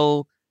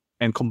 oil,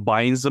 and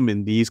combines them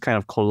in these kind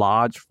of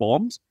collage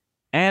forms.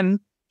 And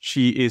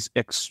she is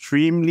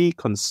extremely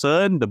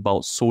concerned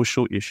about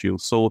social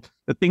issues. So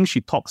the things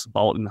she talks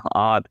about in her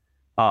art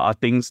are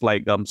things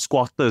like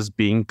squatters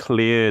being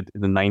cleared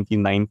in the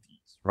 1990s,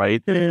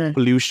 right?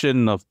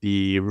 Pollution of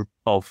the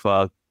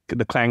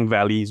Klang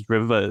Valley's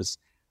rivers.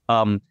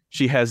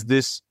 She has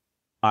this.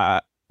 I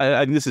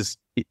think this is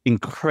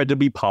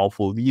incredibly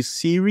powerful. These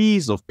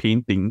series of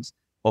paintings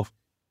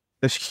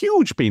there's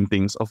huge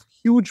paintings of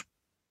huge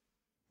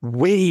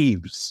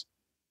waves,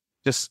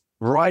 just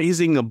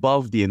rising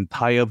above the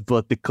entire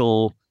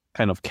vertical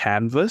kind of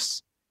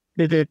canvas.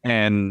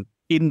 And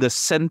in the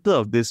center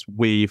of this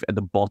wave at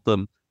the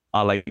bottom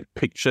are like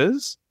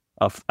pictures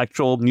of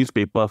actual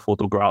newspaper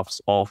photographs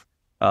of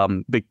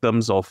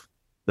victims of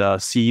the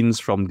scenes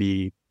from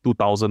the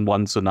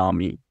 2001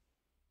 tsunami.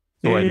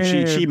 So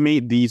and she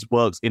made these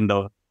works in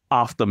the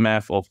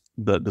aftermath of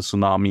the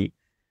tsunami.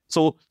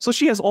 So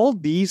she has all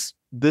this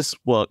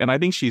work, and I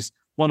think she's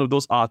one of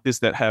those artists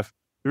that have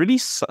really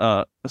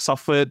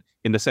suffered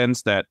in the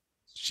sense that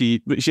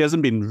she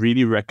hasn't been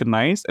really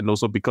recognized, and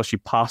also because she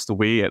passed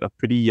away at a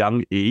pretty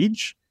young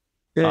age.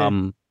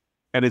 And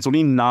it's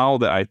only now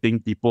that I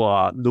think people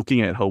are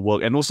looking at her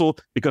work, and also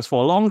because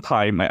for a long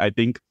time I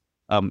think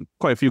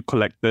quite a few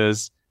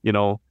collectors,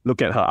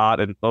 look at her art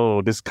and,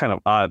 this kind of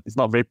art is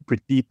not very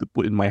pretty to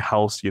put in my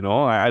house.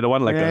 I don't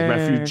want like a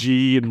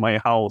refugee in my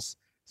house,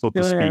 so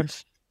to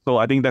speak. So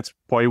I think that's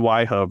probably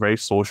why her very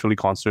socially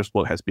conscious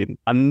work has been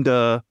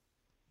under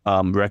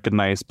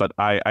recognized. But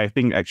I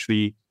think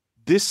actually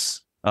this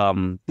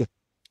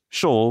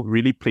show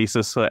really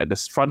places her at the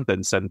front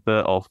and center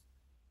of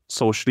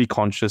socially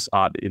conscious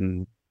art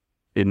in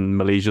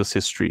Malaysia's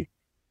history.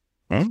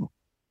 Oh,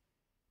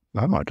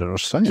 I might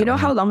understand. Do you know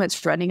how long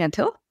it's running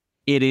until?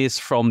 It is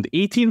from the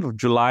 18th of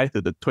July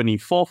to the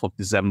 24th of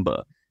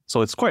December.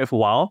 So it's quite a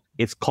while.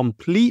 It's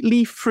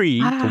completely free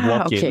to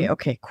walk in.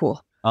 Okay,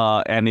 cool.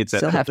 And it's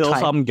at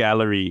Ilham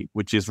Gallery,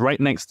 which is right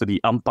next to the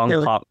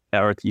Ampang Park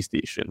LRT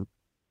station.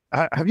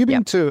 Have you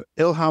been to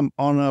Ilham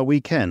on a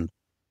weekend?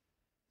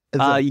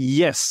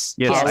 Yes,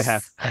 I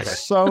have.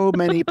 So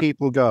many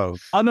people go.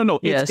 No.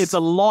 It's a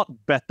lot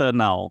better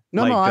now.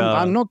 No,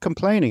 I'm not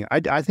complaining.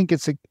 I think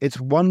it's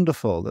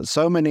wonderful that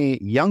so many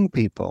young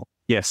people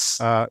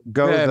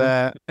go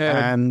there,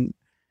 and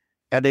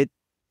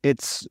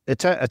it's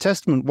a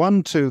testament,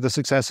 one, to the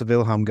success of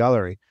Ilham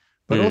Gallery,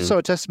 but also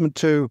a testament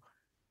to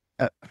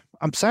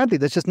sadly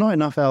there's just not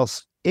enough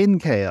else in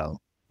KL.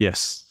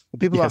 Yes.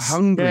 People are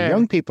hungry.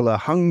 Young people are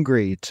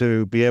hungry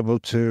to be able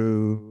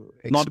to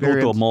not go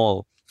to a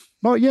mall.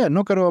 Well,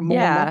 not go to a mall,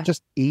 not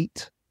just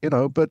eat,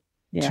 but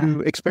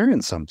to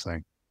experience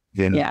something.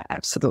 Yeah,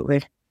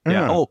 absolutely.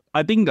 Yeah. Oh,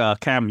 I think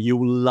Cam,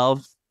 you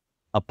love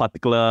a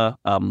particular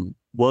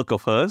work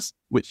of hers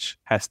which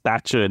has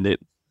Thatcher in it.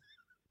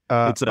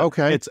 It's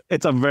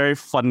a very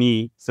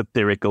funny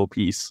satirical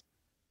piece.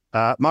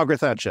 Margaret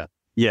Thatcher.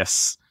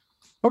 Yes.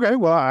 Okay,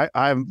 well,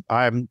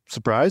 I'm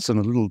surprised and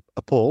a little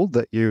appalled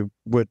that you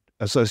would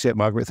associate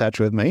Margaret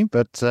Thatcher with me,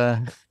 but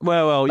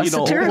well, a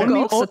satirical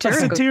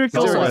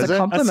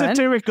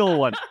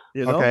one.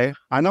 Okay,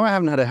 I know I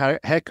haven't had a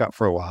haircut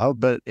for a while,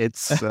 but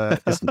it's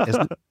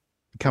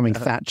becoming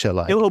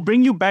Thatcher-like. It will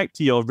bring you back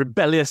to your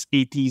rebellious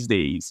 80s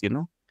days,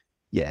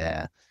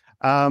 Yeah.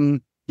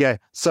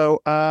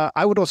 So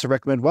I would also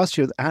recommend, whilst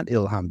you're at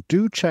Ilham,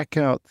 do check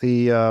out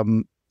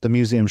the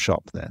museum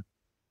shop there.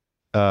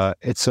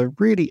 It's a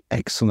really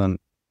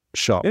excellent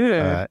shop.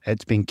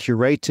 It's been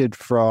curated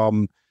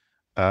from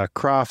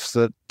crafts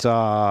that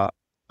are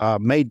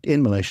made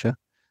in Malaysia,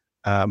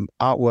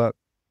 artwork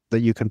that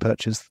you can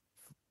purchase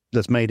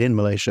that's made in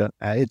Malaysia.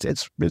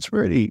 It's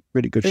really,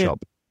 really good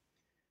shop.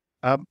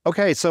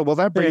 Okay, so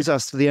that brings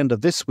us to the end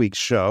of this week's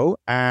show,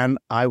 and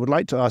I would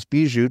like to ask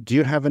Bihzhu, do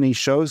you have any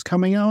shows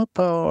coming up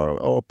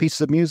or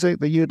pieces of music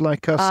that you'd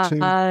like us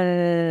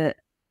to?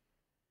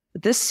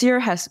 This year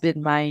has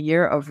been my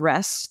year of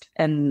rest,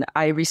 and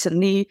I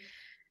recently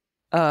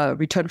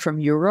returned from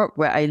Europe,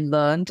 where I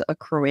learned a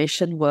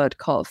Croatian word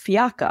called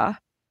fiaca,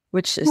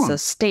 which is a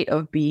state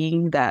of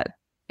being that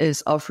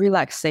is of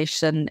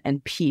relaxation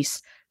and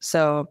peace.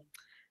 So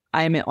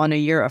I'm on a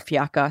year of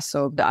fiaca.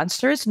 So the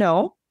answer is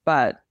no,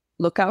 but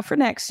look out for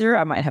next year.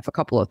 I might have a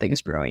couple of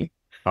things brewing.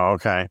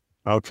 Okay.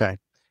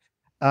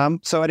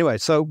 So anyway,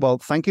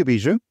 thank you,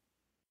 Bihzhu.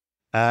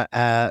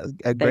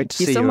 Great to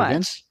see you again.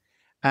 Much.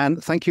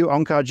 And thank you,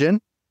 Ong Kar Jin.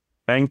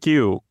 Thank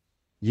you.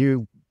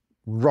 You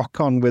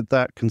rock on with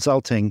that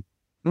consulting.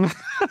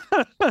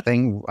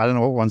 thing. I don't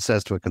know what one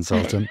says to a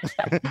consultant.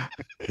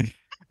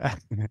 I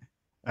mean,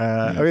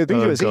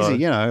 Bihzhu is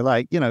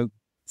easy,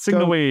 Sing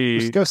away.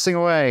 Just go sing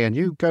away and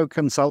you go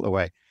consult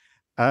away.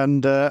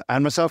 And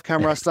myself,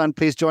 Kam Raslan,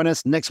 please join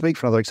us next week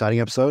for another exciting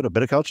episode of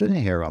Bit of Culture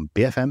here on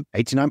BFM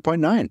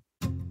 89.9.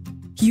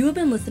 You have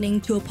been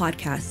listening to a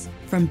podcast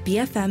from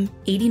BFM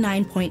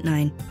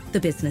 89.9, the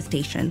business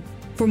station.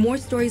 For more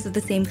stories of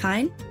the same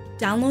kind,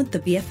 download the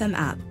BFM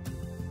app.